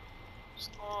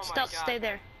 Oh my Stealth, god. stay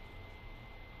there.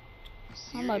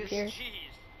 I'm up here. Jeez,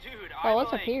 dude. Oh, I'm what's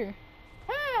up like, here?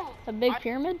 Woo! A big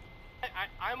pyramid?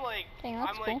 I'm like, Dang, that's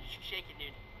I'm cool. like shaking,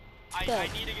 dude. I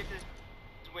Good. need to get this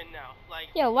win now. Like,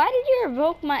 Yo, why did you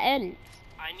revoke my edits?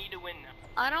 I need to win now.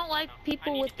 I don't like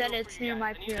people need with to do it edits for you near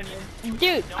my guys. I need to pyramid.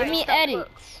 Dude, give me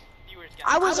edits. Viewers, guys.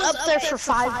 I was up there for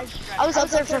 5. I was up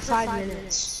there for 5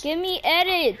 minutes. Give me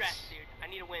edits. Stress, dude. I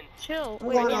need to win. Chill. I'm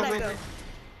Wait, going where'd that over. go?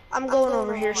 I'm going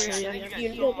over here, so Thank you you guys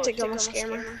need so to much. take on a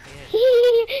scammer.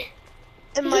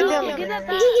 Give It might be on the give that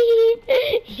ground. back.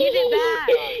 Give it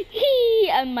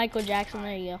back. I'm Michael Jackson.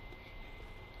 There you go.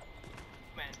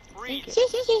 Man, breathe.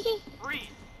 Breathe.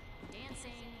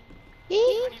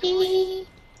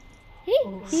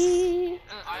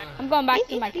 I'm going back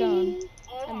to my cone.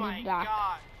 Oh Let me my block.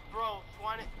 god. Bro,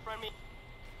 want it from me?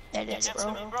 That is,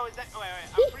 bro. Bro, is that? Oh, wait.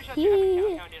 I'm pretty sure you have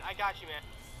an account, dude. I got you, man.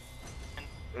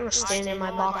 I'm gonna stand in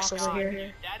my box over here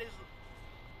Dude, that is.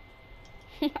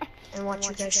 and watch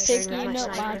you guys trade Picking with up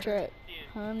my my truck. Dude,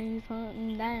 Honey's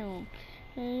hunting down.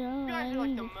 you guys are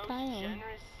like the most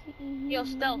generous. Yo,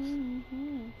 Stealth.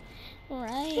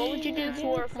 Right. What would you do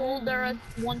for a full Dura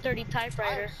 130 I am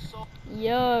typewriter? so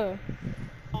Yo,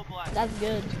 blessed. that's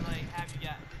good. to, like, have you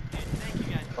guys. Dude, thank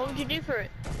you guys. What would you do for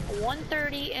it? A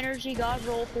 130 energy god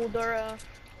roll full Dura.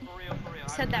 For real, for real.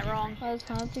 said that wrong. Let's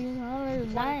go to $100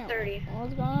 down. 130.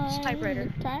 Let's go It's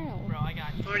typewriter. town. Bro, I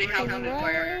got you. Already have them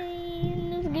fire.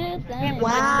 Rain is a good thing.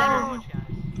 Wow.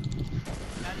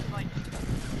 That is like,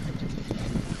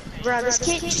 Bro, this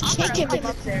kid just can't get me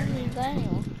up there.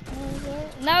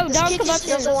 No, This don't kid come up just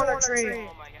doesn't here. want to trade.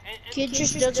 oh my god. Kid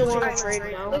just doesn't want to trade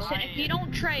now. Listen, if you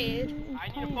don't trade, I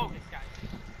need to focus, guys.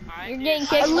 Alright? You're getting I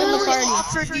kicked from the literally party.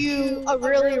 offered you a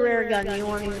really rare gun. You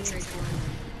won't even trade for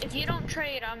it. if you don't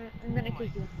trade, I'm gonna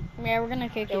kick you. Yeah, we're gonna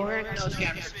kick you. No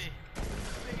scammers.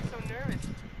 Making so nervous.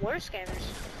 We're scammers.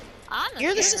 I'm a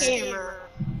You're the scammer. scammer.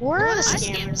 We're the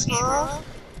scammers, huh?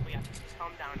 We have to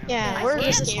calm down now. Yeah, we're the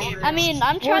scammers. I mean,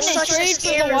 I'm We're trying to such trade for the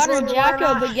scammers water when we're jacko,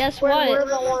 not- but guess when what? we're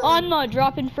the ones- I'm not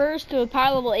dropping first to a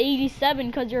pile level 87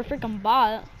 because you're a freaking bot.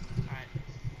 Alright.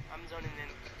 I'm zoning in.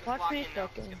 Just Watch lock me in now.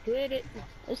 fucking get it.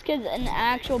 This kid's an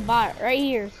actual bot right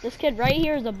here. This kid right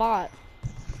here is a bot.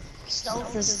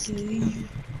 Stealth is good.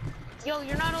 Yo,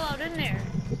 you're not allowed in there.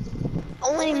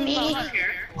 Only me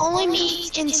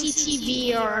and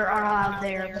CTV are allowed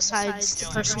there, besides the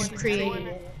person who created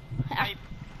it.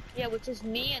 Yeah, which is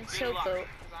me and Big luck, Soko. 'cause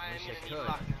I am gonna need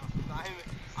luck now.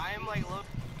 I am like, look.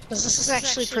 This is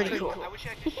actually pretty cool. I wish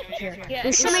I could show you guys. Yeah, We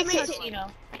it's should not make it-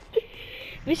 casino.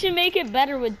 We should make it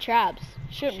better with traps,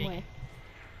 shouldn't we?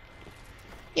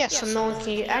 Yeah, so no one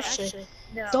can actually.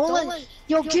 No. Don't let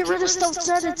get rid of stealth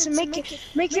edits and make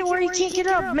it where you can't get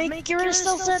up. Get rid of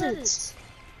stealth edits.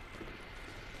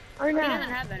 Or He doesn't not.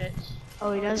 have edits.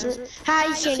 Oh, he doesn't? Hi,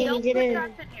 you can't even Don't get put in.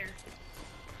 traps in here.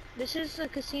 This is a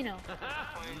casino. If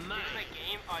you're my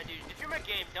game, dude, if you're my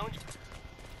game, don't.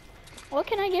 What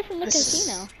can I get from the This is-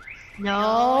 casino?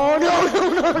 No.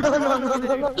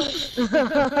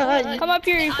 Come up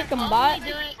here, you freaking bot.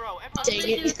 Bro, Dang do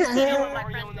it. casino with my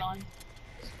friends on.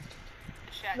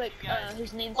 chat, Like, you guys.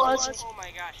 his name's What? Plus. Oh my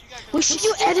gosh, you guys are We should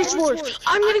do edit wars.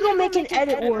 I'm gonna go make an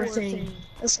edit war thing.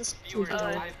 Let's viewers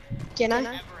I've Can I? ever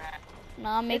had.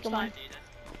 Nah, I'm making It's one. Dude,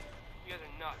 you guys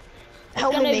are nuts, dude.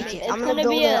 Help me make it. I'm gonna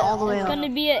build it all the way It's up. gonna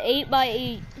be a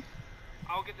 8x8.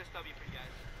 I'll get this W for you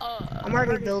guys. I'm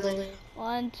already building it.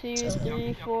 1, 2,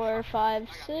 3, 4, 5,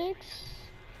 6,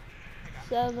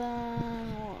 7,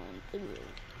 1, 2,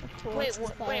 4, Wait,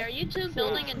 5, wait, are you two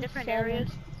building in different 7, areas?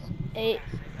 8.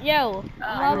 Yo,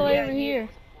 I'm all the way over here.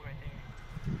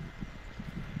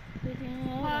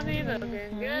 Mommy, fucking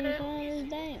get it.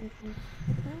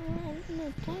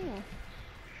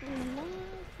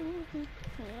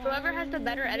 Whoever has the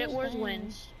better edit wars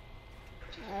wins.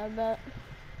 I bet.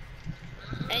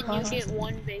 And you get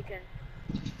 1 bacon.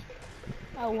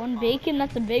 Oh, 1 bacon?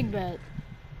 That's a big bet.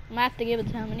 I'm gonna have to give it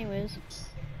to him anyways.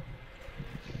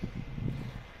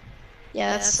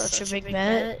 Yeah, that's such a big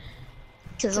bet.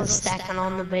 Because I'm stacking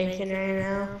on the bacon right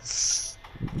now.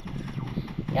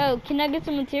 Yo, can I get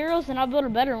some materials and I'll build a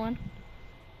better one?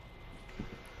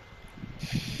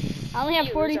 I only have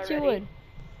Viewers 42 already. wood.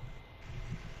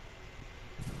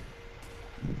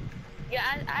 Yeah,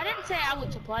 I didn't say I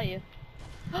would supply you.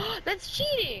 That's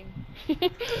cheating!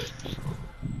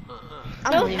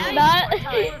 I'm No, leaving. it's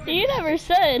not. You never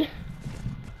said.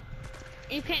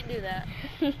 You can't do that.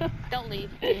 Don't leave.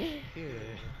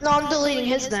 No, I'm deleting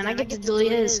his then. I get to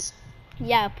delete his.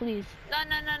 Yeah, please. No,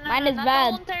 Mine is not bad.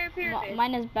 the whole entire pyramid.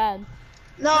 Mine is bad.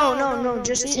 No,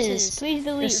 just his. Please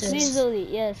delete. This Please is- delete.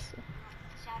 Yes.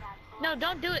 No,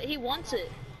 don't do it. He wants it.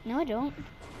 No, I don't.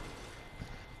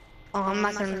 Oh, I'm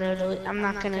not gonna delete. I'm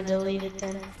not gonna delete it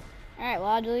then. All right. Well,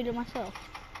 I'll delete it myself.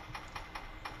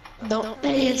 Don't.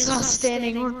 Hey, it's not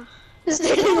standing on. It's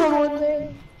standing on one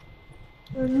thing.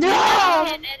 You No!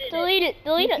 can't edit it. Delete it.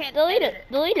 Delete You it. can't Delete edit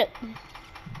it. Delete it.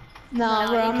 No,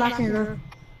 bro, I'm not gonna.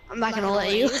 I'm not gonna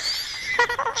let you.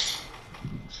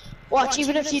 Watch,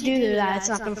 even if you do that, it's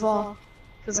not gonna fall.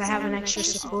 Because I have an extra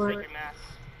Take support. your mask.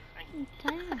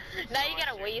 Damn. Now you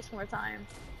gotta waste more time.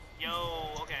 Yo,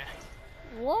 okay.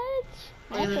 What?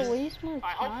 I have to waste my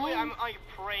Alright, hopefully I'm time. like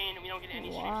praying we don't get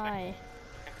any stream Why?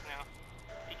 spectators now.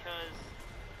 Because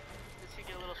this could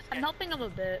get a little I'm sketchy. helping him a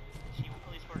bit.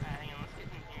 At least we're hang on, let's get in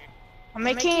here. I'm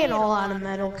making it all out of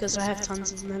metal because I have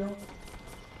tons of metal.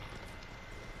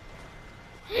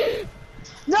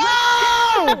 No!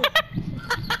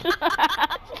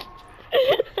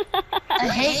 I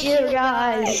hate you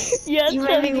guys. Yes, You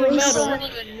made me some waste metal. Not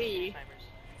even me.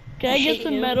 Can I get hate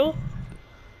some you. metal?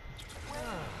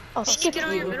 Oh, Can you skip get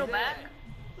on your you. middle back?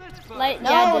 Like, No,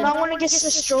 yeah, not when it gets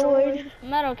destroyed.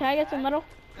 metal. Can I get some metal?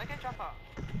 That guy drop off.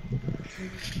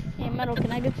 Hey, metal.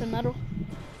 Can I get some metal?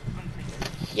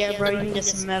 Yeah, bro, you can get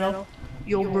some metal.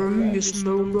 Yo, bro, you can get some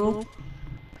metal, bro.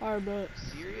 Alright, but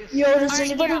Yo, does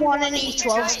anybody want an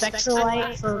E12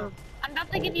 Spectralite for... I'm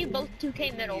about to give you both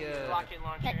 2K middle. Rocket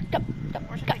launcher. come.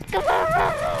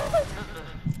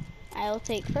 I'll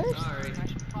take first. Sorry.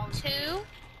 2.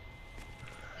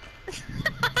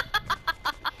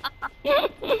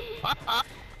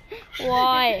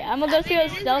 Why? I'm gonna go see what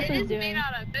stealth is It is doing. made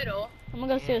out of metal. I'm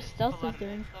gonna go see what stealth is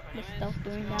doing. What's stealth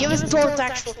doing now? Give us both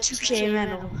actual 2K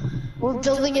metal. We're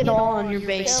building it all on your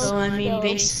base, so I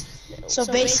mean So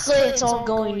basically it's all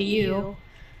going to you.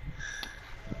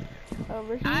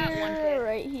 Over I have 1K. here,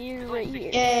 right here, right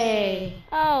here. Yay.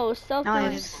 Oh, stealth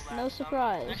Nice. is no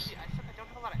surprise. Actually, I said I don't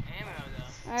have a lot of ammo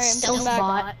though. Alright, I'm Stealth coming back.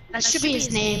 bot. That should be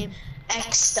his name.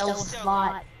 X Stealth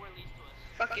Bot. We're leased to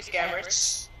us. Fuck you,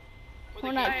 scammers.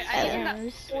 We're not Alright, I even got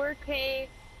scammers. 4K.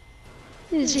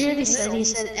 Did you hear he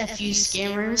said F you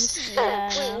scammers?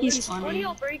 Yeah. He's What are funny.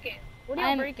 y'all breaking? What are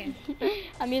y'all breaking?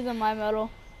 I'm using my metal.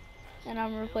 And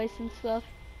I'm replacing stuff.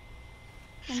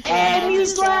 Hey,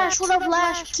 Muse Lash, what up,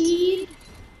 Lash Key?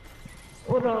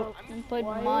 What up? I'm putting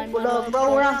my What metal. up,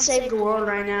 bro? We're on Save the World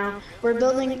right now. We're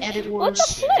building Edit What Wars.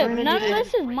 the flip? We're gonna None do of edit-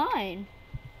 this is mine.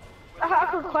 I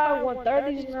can cloud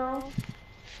 130s now.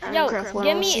 Yo, Minecraft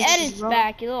give me 106s, edits bro.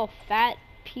 back, you little fat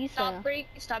piece Stop of.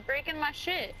 breaking my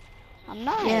shit. I'm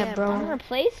not. Yeah, bro. I'm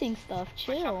replacing stuff.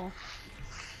 Chill.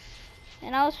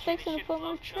 And I was fixing to put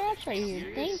more trash right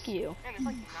here. Thank you. Man, it's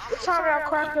like not It's time our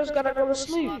crackers gotta go to a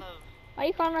sleep. lot of Why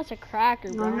you calling us a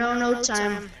cracker, bro? No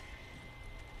time.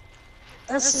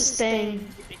 That's his thing.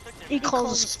 He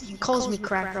calls me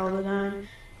cracker all the time.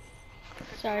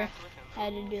 Sorry, I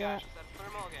had to do that. Put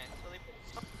them all again.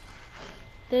 So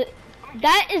they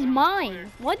That is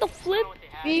mine. What the flip?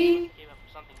 B gave up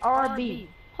something. R B.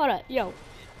 Hold up, yo.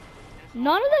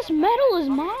 None of this metal is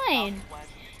mine.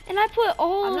 And I put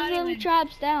all I'm of not them even-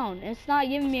 traps down. It's not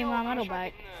giving me my metal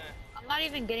back. I'm not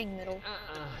even getting middle.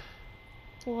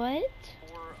 What?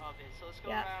 Four of it. So let's go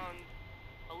Yeah. around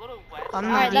a little west. I'm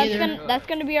Alright, not either. that's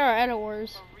gonna be our edit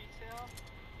wars. For retail.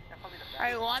 That's probably the best.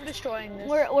 Alright, well I'm destroying this.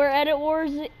 We're edit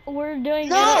wars. We're doing.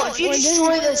 No, edit, if you we're destroy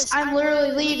doing, this, I'm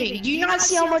literally leaving. Do you not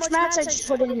see how much mats I just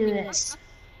put into this?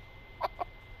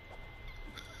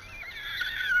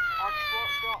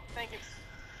 Thank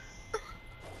you.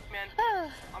 Man,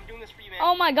 I'm doing this for you, man.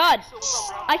 Oh my God! So what's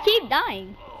up, bro? I keep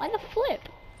dying. Why the flip?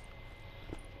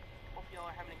 Hope y'all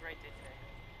are having a great day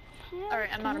today. Alright,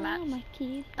 I'm out of mats. I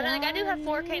keep I mean, like I do have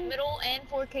 4K dying. middle and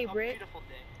 4K A brick. beautiful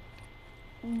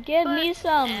day. Give me But-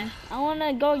 some. I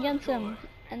wanna go against him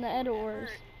in the edit wars.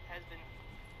 Has been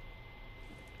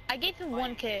I gave him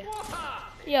 1K.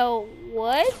 Yo,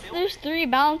 what? There's 3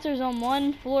 bouncers on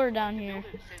one floor down here.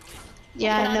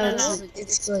 Yeah, I know No.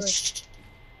 it's glitched.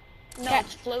 No,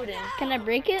 it's floating. Can I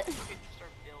break it?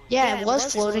 Yeah, it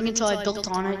was floating until I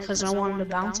built on it because I wanted to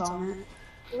bounce on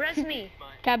it. Res me.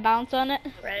 Can I bounce on it?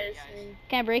 Res me.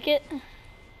 Can I break it?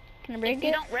 Can I break If you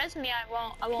it? don't res me, I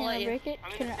won't Can let I you. break it?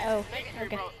 I'm Can in I? the Oh, Nightmare,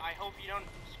 okay. bro. I hope you don't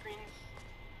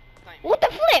screens. What the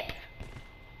flip?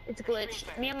 It's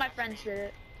glitched. Me and my friends did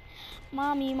it.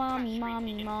 Mommy, mommy,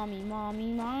 mommy, mommy,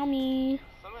 mommy, mommy.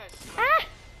 Some of that stuff Ah!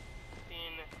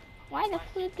 in. Why the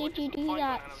flip did you do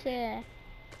that, sir?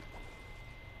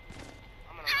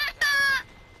 I'm gonna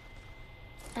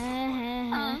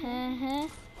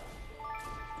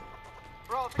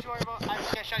Bro, official Mario Ball. I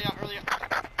think I shouted out earlier.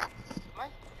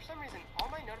 For some reason, all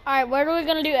my notifications. Alright, what are we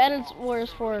gonna do edits wars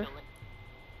for?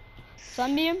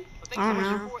 Sunbeam? But thanks I so don't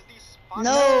much know. for these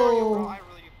sponsors, No. bro. I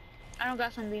really do I don't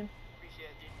got Sunbeam. appreciate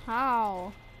it, dude.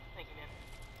 How? Thank you, man.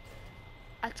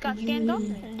 I just got scanned off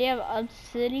me. Do you have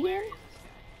obsidian? Where is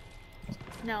this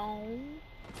No.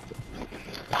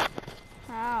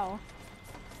 How?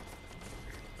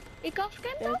 It got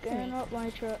scanned off Picking me. up my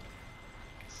truck.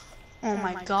 Oh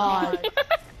my god.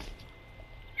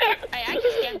 I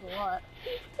actually scanned a lot.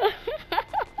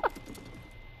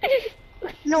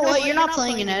 You know what? You're not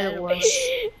playing in Edit Wars.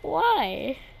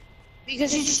 Why?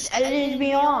 Because you just edited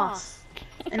me off.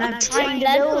 And I'm trying to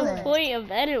That's build the it. point of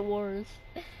edit wars.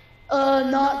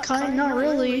 Not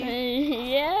really.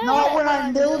 Yeah. Not when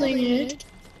I'm building it.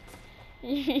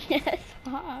 Yes.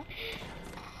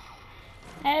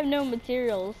 I have no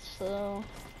materials, so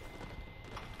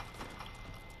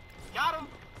Got him.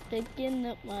 picking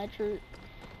up my truck.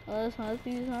 Let's hunt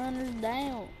these hunters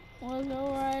down. Let's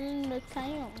go right into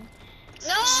town.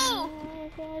 No!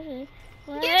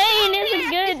 Rain is a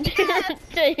good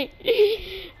thing.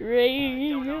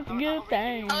 Rain is a good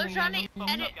thing. I was trying to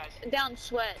edit down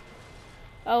sweat.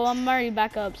 Oh, I'm already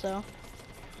back up, so.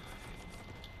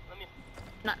 Let me.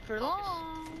 Not for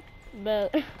long.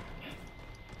 But.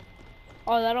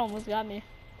 Oh, that almost got me.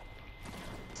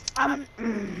 I'm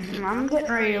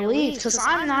getting ready to leave because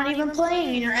I'm not even playing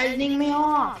and you're editing me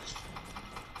off.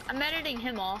 I'm editing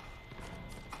him off.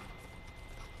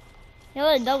 You're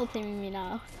like double teaming me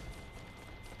now.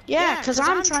 Yeah, because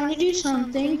I'm trying to do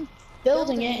something.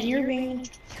 building it and you're being...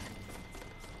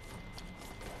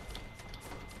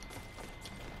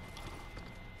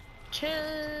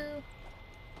 Chill.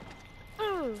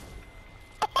 Ooh.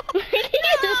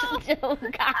 Oh,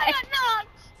 God. I got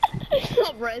knocked.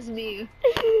 Don't res me.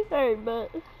 Alright, but.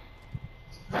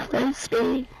 I'm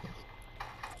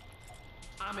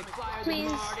excited,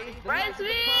 Please, Marty. The res knights of the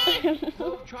me. party,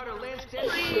 Globetrotter land stand,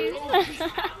 Please.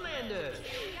 OG Outlander.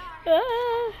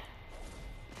 Ah.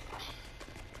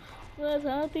 Let's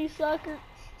healthy sucker.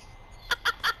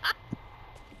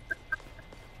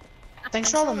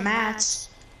 Thanks for all the mats.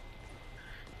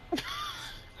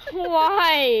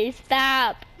 Why?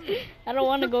 Stop. I don't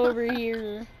want to go over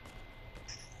here.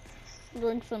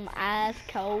 Drink some ice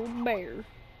cold beer.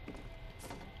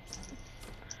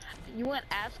 You want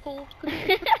ass cold?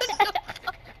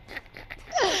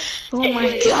 Oh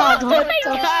my god, Oh what my the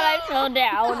God, I fell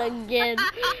down again.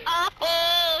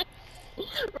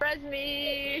 Res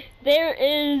me. There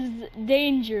is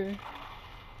danger.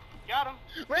 Got him.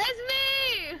 Res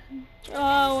me.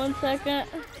 Oh, 1 second.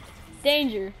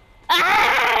 Danger.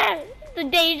 Ah! The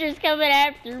danger's coming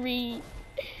after me.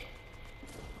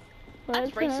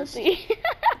 That's What's racist. healthy?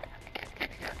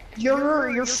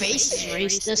 Your face is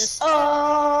racist.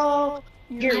 Oh,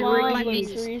 Your you're mom looks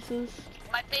racist. racist.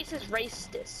 My face is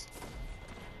racist.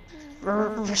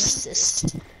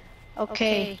 Racist.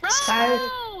 Okay, Sky.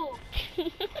 Bro!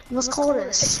 Let's call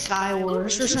it Sky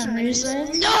Wars for some reason.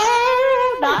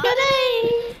 No, not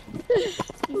today.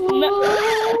 No.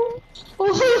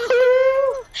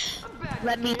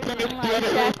 Let me Like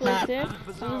chocolate chip.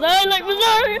 Missouri, like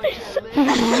Missouri.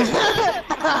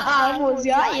 I almost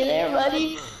got you there,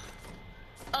 buddy.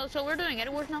 Oh, so we're doing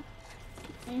Edward now?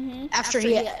 Mhm. After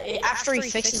he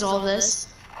fixes all this.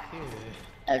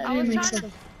 I was trying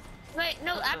to... Wait,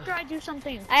 no, after I do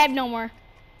something. I have no more.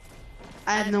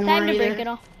 I have no more Time to break it either.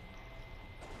 all.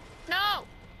 No!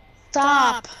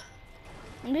 Stop.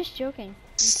 I'm just joking. I'm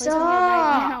placing it right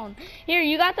Stop. down. Here,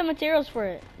 you got the materials for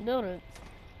it. Build it.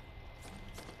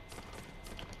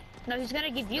 No, he's gonna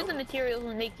give you the materials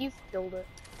and make you build it.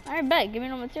 Alright, bet. Give me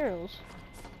no materials.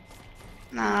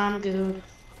 Nah, I'm good.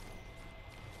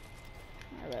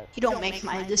 Alright. You don't make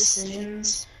my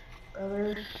decisions,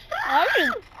 brother.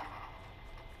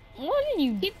 What did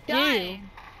you Keep do? dying.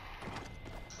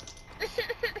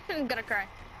 I'm gonna cry.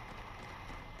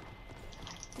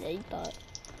 Yeah, you thought.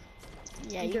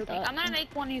 Yeah, I'm you joking. thought. I'm gonna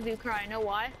make one of you cry. Know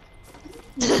why?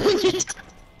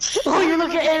 Oh, you're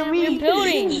looking at me. You're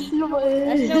building. That's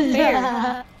no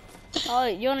fair. Oh,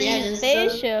 you wanna Yeah, use it's,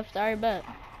 phase shift? Alright, bet.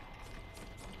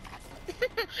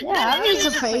 Yeah, I'm just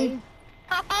a fade.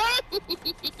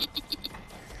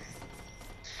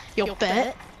 You'll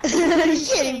bet. You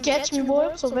can't even catch me, boy.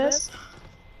 I'm so fast.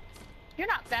 You're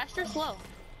not fast, you're slow.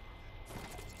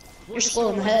 You're slow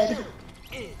in the head.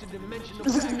 Interdimensional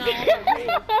No.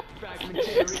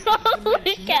 fragmentary. Look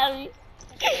at me.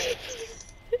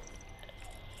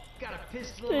 Got a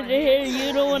pistol in my Here, hand.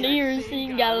 you don't want to hear a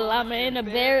scene. Got a llama and a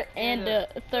bear and a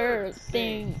third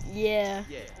thing. Yeah.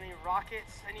 Yeah. Any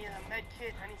rockets? Any med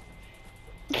kit? Any?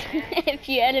 If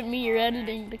you edit me, you're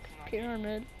editing the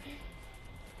pyramid.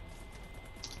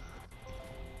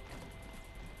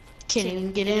 Can't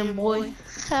even get in, boy.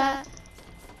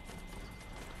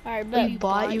 Alright, bet. You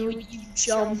bot, you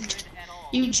jumped.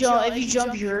 You jump. If you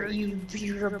jump, you're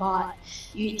a bot.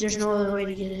 There's no other way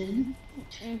to get in.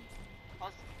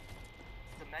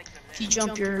 If you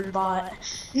jump, you're a bot.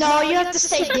 No, you have to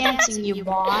stay dancing, you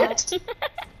bot.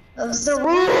 Those are the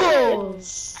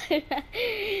rules.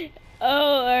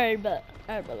 Oh, alright, bet.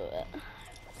 Alright, bet.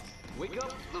 Wake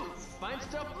up, loot. Find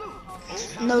stuff, loot.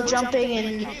 No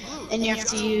jumping, and you have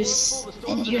to use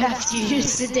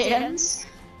the dance.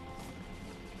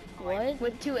 What?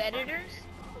 With 2 editors?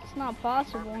 It's not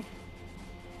possible.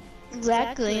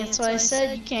 Exactly. That's why I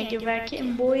said you can't get back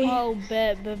in, boy. Oh,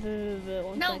 bet.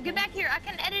 One No, second. get back here. I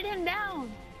can edit him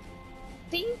down.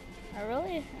 See? Oh,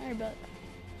 really? Alright, bet.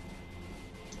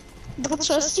 Don't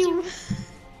trust you.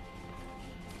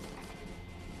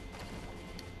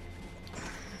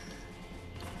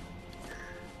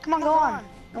 Come on, go on.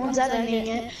 No one's editing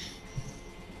it.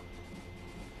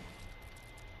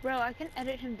 Bro, I can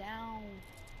edit him down.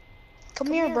 Come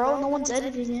here, bro. No one's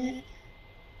editing it.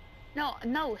 No,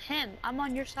 him. I'm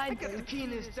on your I side, got the dude.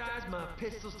 keenest eyes, my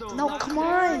pistols don't No, lie. come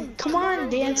on,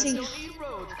 dancing. Don't eat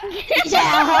roads. Yeah,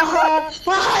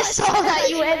 I saw that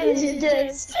you edited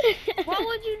this. Why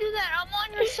would you do that? I'm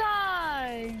on your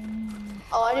side.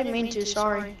 Oh, I didn't mean to.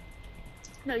 Sorry.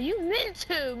 No, you meant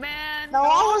to, man. No,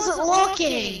 I wasn't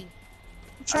looking.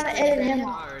 I'm trying to edit him.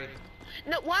 Sorry.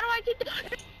 No, why do I keep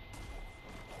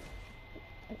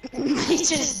He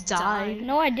just died.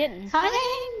 No, I didn't. Hi.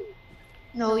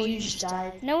 No, you just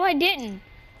died. No, I didn't.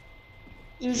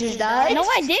 You just died? No,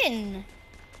 I didn't.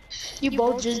 You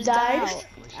both just died?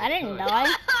 I didn't die.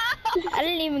 I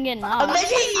didn't even get I'm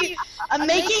knocked.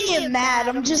 making you mad.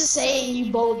 I'm just saying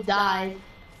you both died.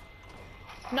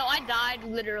 No, I died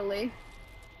literally.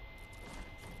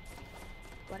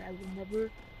 But I will never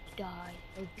die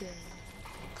again.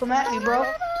 Come at me, bro.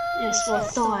 That's what I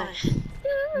thought.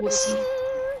 Wussy.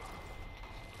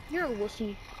 You're a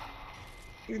wussy.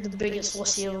 You're the biggest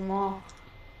wussy of them all.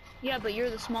 Yeah, but you're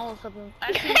the smallest of them.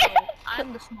 Actually, no,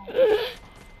 I'm the smallest.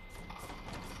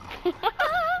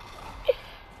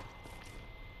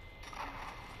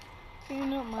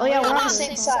 Oh yeah, we're on the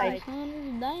same side. Oh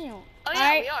yeah,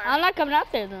 Alright, we are. I'm not coming out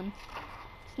there then.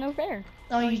 It's no fair.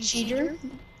 Oh, you cheater.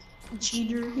 You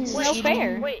cheater. He's a No cheater.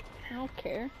 fair. Wait. I don't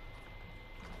care.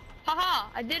 Haha,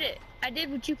 I did it. I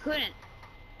did what you couldn't.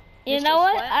 You Mr. know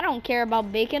what? Sweat? I don't care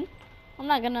about bacon. I'm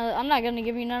not gonna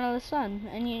give you none of the sun,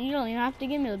 and you don't even have to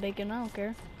give me the bacon. I don't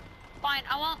care. Fine,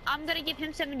 I'm gonna give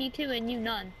him 72 and you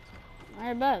none.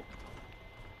 Alright, bet.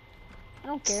 I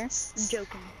don't care. I'm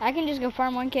joking. I can just go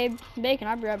farm 1K bacon.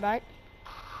 I'll be right back.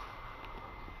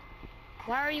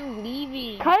 Why are you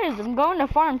leaving? Cause I'm going to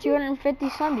farm 250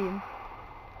 sunbeam.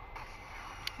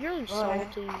 You're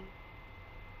salty.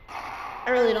 I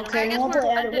really don't care. You want to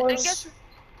play at it worse?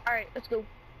 Alright, let's go.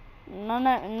 None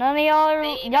of y'all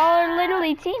are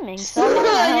literally teaming. So I'm not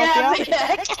gonna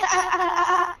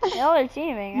help y'all. Y'all are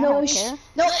teaming. I don't care.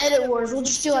 No edit wars. We'll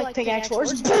just do like pickaxe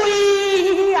wars. Y'all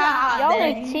are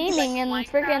Dang. teaming and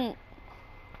Like freaking.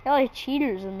 Y'all are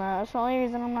cheaters in that. That's the only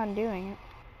reason I'm not doing it.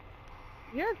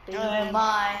 You're a baby.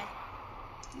 Bye.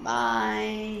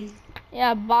 Bye.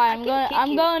 Yeah, bye. I can kick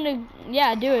you. going to.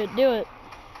 Yeah, do it.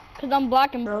 Cause I'm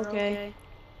blocking. Okay.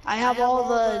 I have all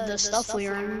the stuff we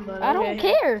earned, but I don't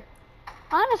care.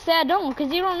 Honestly, I don't, cause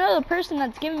you don't know the person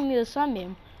that's giving me the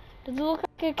sunbeam. Does it look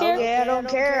like I care? Okay, I don't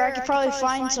care. I could probably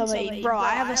find somebody. Bro,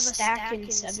 I have a stack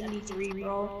in 73,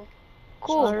 bro.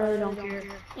 Cool. So I really don't care.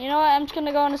 You know what? I'm just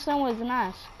gonna go into Sunwoods and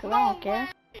ask, cause I don't care.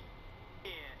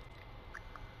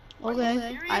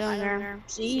 Okay, I don't care.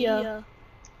 See ya.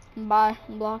 Bye.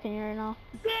 I'm blocking you right now.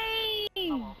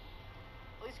 Dang!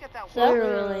 At least get that So-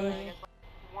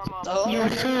 warm up.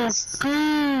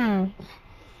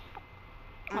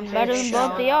 I'm better than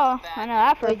both of y'all. I know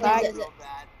that for a fact.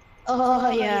 Oh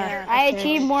yeah. I okay.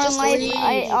 achieved more in Just life. leave.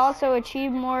 I also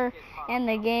achieved more in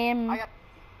the game.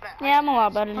 Yeah, I'm a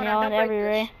lot better than y'all in every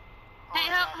way. Hey,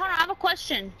 hold on, I have a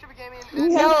question.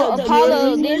 Yo,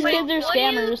 Apollo, these kids are what do you-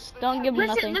 scammers. Don't give them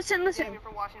nothing. Listen.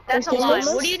 That's a lie.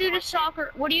 What do you do to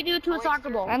soccer? What do you do to a soccer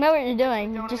ball? I know what you're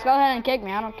doing. Just go ahead and kick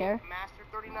me. I don't care. Master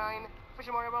 39.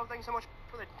 Fishy Mario, bro. Thank you so much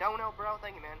for the dono, bro.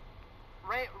 Thank you, man.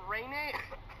 Rayne. I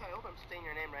hope I'm saying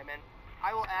your name right, man.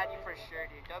 I will add you for sure,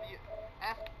 dude.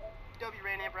 FW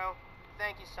Rayne, bro.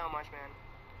 Thank you so much, man.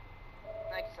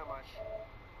 Thank you so much.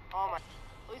 Oh my. At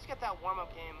least get that warm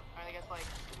up game. I guess like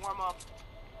warm up.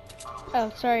 Oh,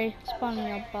 sorry.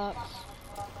 Spawning up box.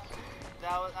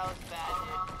 That was bad, dude.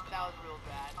 That was real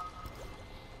bad.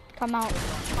 Come out. Oh,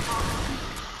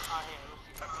 here,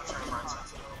 let's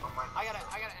see. I gotta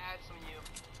add some of you.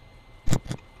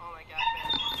 Oh my god,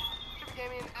 man. Trippy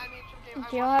Gaming, add me, Trippy Gaming.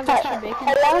 Do y'all have extra bacon?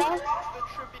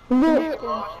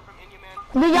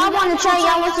 Do y'all want to try?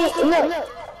 Y'all want to look?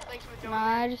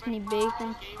 Nah, I just need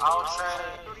bacon.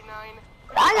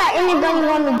 I got any gun you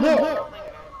want to get.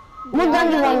 What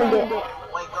gun you want to get?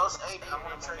 Wait, Ghost 8, I'm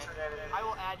gonna trade you that. I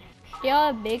will add you. Do y'all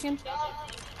have bacon?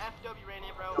 FW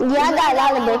Rainy, bro. Yeah, I got a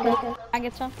lot of bacon. I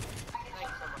get some.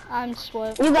 I'm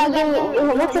sweat. You gotta give me.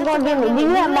 What you gonna give me? Do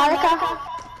you have Monica?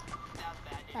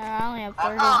 I only have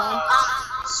 30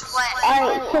 bucks.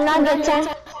 Alright, can I get 10?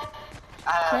 I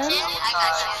got you.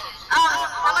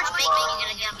 How much bacon are you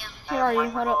gonna give me? Here are you?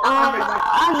 Hold up. I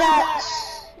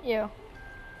You.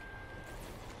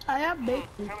 I have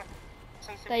bacon.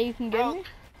 That you can give me?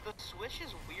 The Switch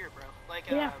is weird, bro. Like,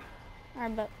 Yeah.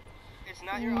 Alright, but it's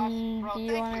not your option, bro. do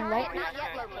you Thank want to you. invite me?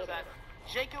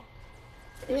 Jacob.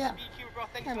 Yeah. BQ, bro.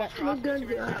 Thank you so Alright, much for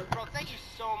your bro. Thank you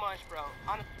so much, bro.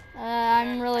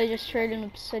 I'm really just trading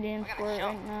obsidian for it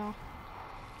right now.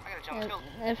 I gotta jump.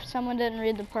 If someone didn't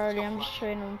read the party, I'm just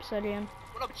trading obsidian.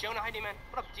 What up, Jonah? How you doing, man?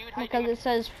 What up, dude? How you Because doing? it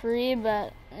says free,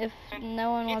 but if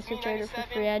no one wants to It's me, trade it for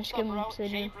 97. free, I just give them What's up, bro?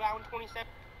 obsidian. Jay Brown 27.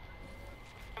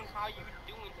 How you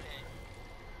doing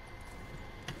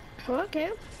today?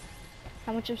 Okay.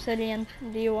 How much obsidian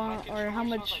do you want, or how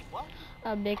much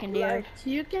bacon do you have?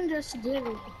 You can just give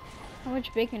it. How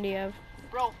much bacon do you have?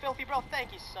 Bro, Filthy, bro,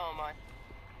 thank you so much.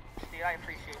 Dude, I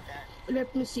appreciate that.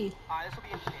 Let me see. This will be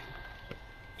interesting.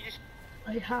 You just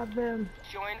I have joined.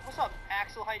 What's up,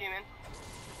 Axel? How you doing, man?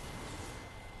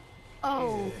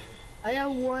 Oh. I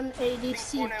have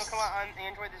 186. Fortnite will come out on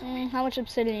Android this week. How much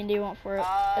obsidian do you want for it?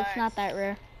 It's not that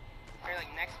rare. Or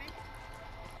like next week?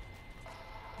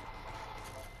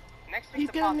 Next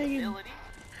week's a possibility.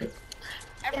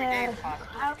 Every day is a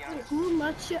possibility, to be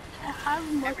honest. How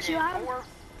much you have?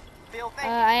 Phil, thank you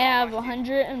I so have much,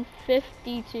 dude.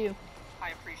 152. I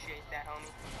appreciate that, homie.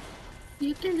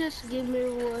 You can just give me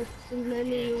what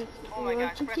many you Oh my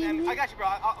gosh, want to give me. I got you, bro.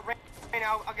 Right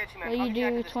now, I'll get you, man. Will I'll you get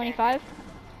after do this 25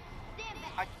 Game.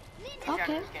 I'll get you after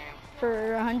Okay. this game.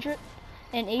 for 180?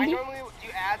 I normally do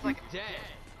ads like Dead.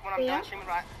 when I'm done streaming,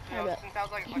 but I bet. since I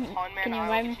was like a ton, man, Can you I'll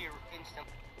invite get me? to you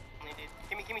instantly, dude.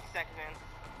 Give me 2 seconds, man.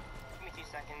 Give me 2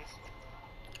 seconds.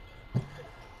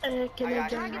 Can I I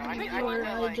got you, join bro. I you need or to,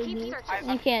 I like, join you?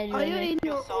 You can't Are join you me. in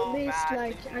your so home base? bad,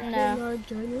 Like, dude. I No. cannot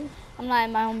join you? I'm not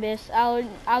in my home base. I'll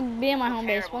be in my home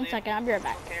base. Terrible, 1 dude. second. I'll be right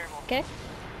back. Terrible. Okay?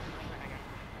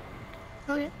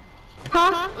 Okay.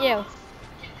 Huh? Yo,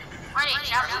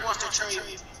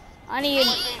 I need to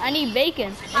I need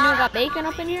bacon. Anyone got bacon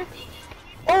up in here?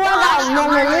 Oh, I got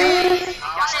memory.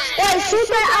 Wait, shoot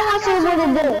that. I want to see what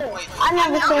it do. I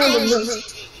never seen what it do.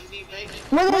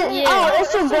 What is it? Yeah. Oh,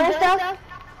 it's your good stuff?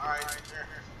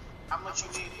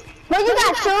 But you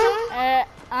got two?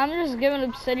 I'm just giving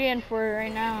obsidian for it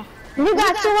right now. You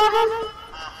got 2 of them?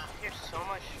 Here's so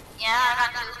much. Yeah, I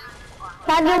got 2.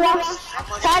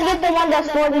 Can I get the one that's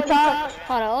 40 top?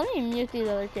 Hold on, let me mute these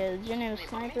other kids. Your name is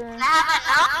Sniper. I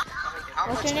have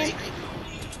it What's your name?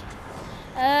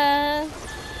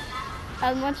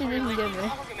 How much did you give me?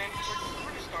 Okay, man.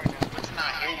 We're just starting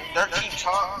out. They're keep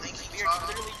talking. We're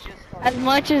literally just starting. As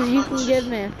much as you can give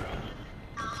me.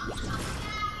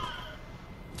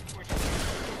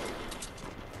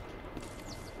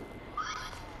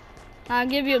 I'll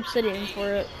give you obsidian for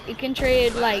it. You can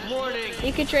trade like,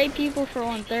 you can trade people for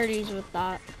 130s with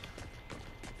that.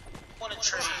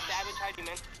 Savage, how you,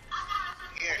 man?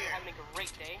 You're having a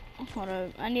great day. Hold up,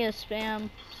 I need a spam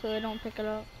so they don't pick it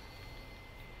up.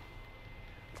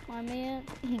 My man,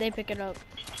 they pick it up.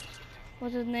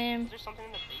 What's his name? Is there something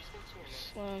in the basement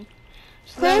too, or no?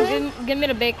 Slim. Slim, give me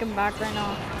the bacon back right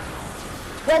now.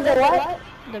 Wait, the what?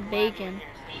 The bacon.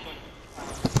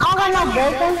 I don't got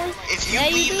no bacon. If you Yeah,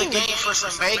 you leave the do. game for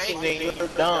some bacon, then you're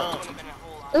dumb.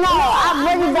 No,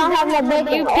 I really don't have no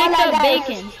bacon. You All picked I up got is-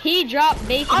 bacon. He dropped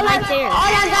bacon All I right there.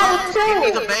 got is Give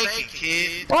me 2. the bacon,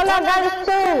 kid. All I got is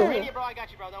 2. Yeah, bro, I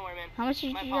got you, bro. Don't worry, man. How much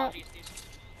did My you drop? apologies,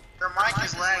 dude. Your mic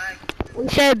is lagging. We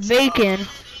said bacon.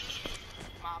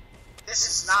 This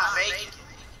is not bacon.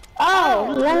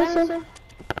 Oh, let me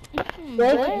see.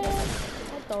 Bacon.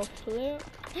 What the flip?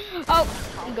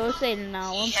 Oh, go Satan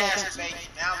now. 1 He has second. the bacon.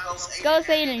 Now Go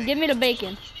Satan, give me the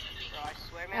bacon. Bro, I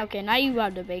swear, man. Okay, now you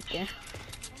got the bacon.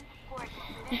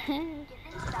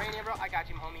 Rainier, bro, I got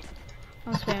you, homie.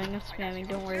 I'm spamming,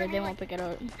 don't worry, they won't pick it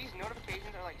up. These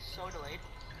notifications are like so delayed.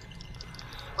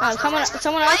 Oh, someone else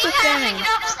is spamming. I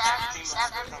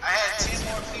had 10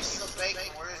 more pieces of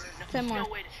bacon. Where is it? 10 more. No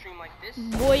way to stream like this.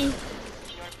 Boy,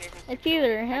 Notifications. it's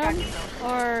either him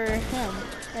or him.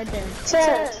 Right there.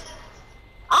 Sir,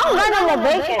 I'm running the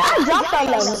bacon. I dropped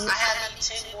all of them. I had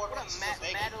 10 more pieces of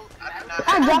bacon.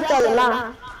 I dropped all of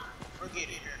them. Forget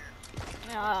it.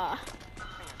 Ah.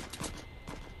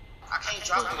 I can't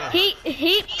drop it.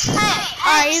 He.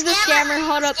 Alright, he's a scammer.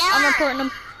 Hold up, I'm reporting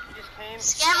him.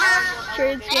 Scammer.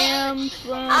 Trade scams.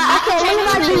 Okay, when did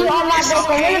I do you all my bacon?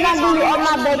 When did I do you all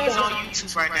my He's bacon? on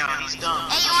YouTube right now. He's dumb.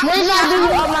 Hey, you When did I do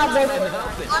you all my bacon?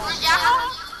 want this Jacko?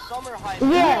 Summer hype.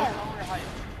 Yeah. Summer hype.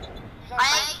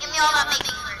 Alright, give me all that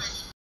bacon.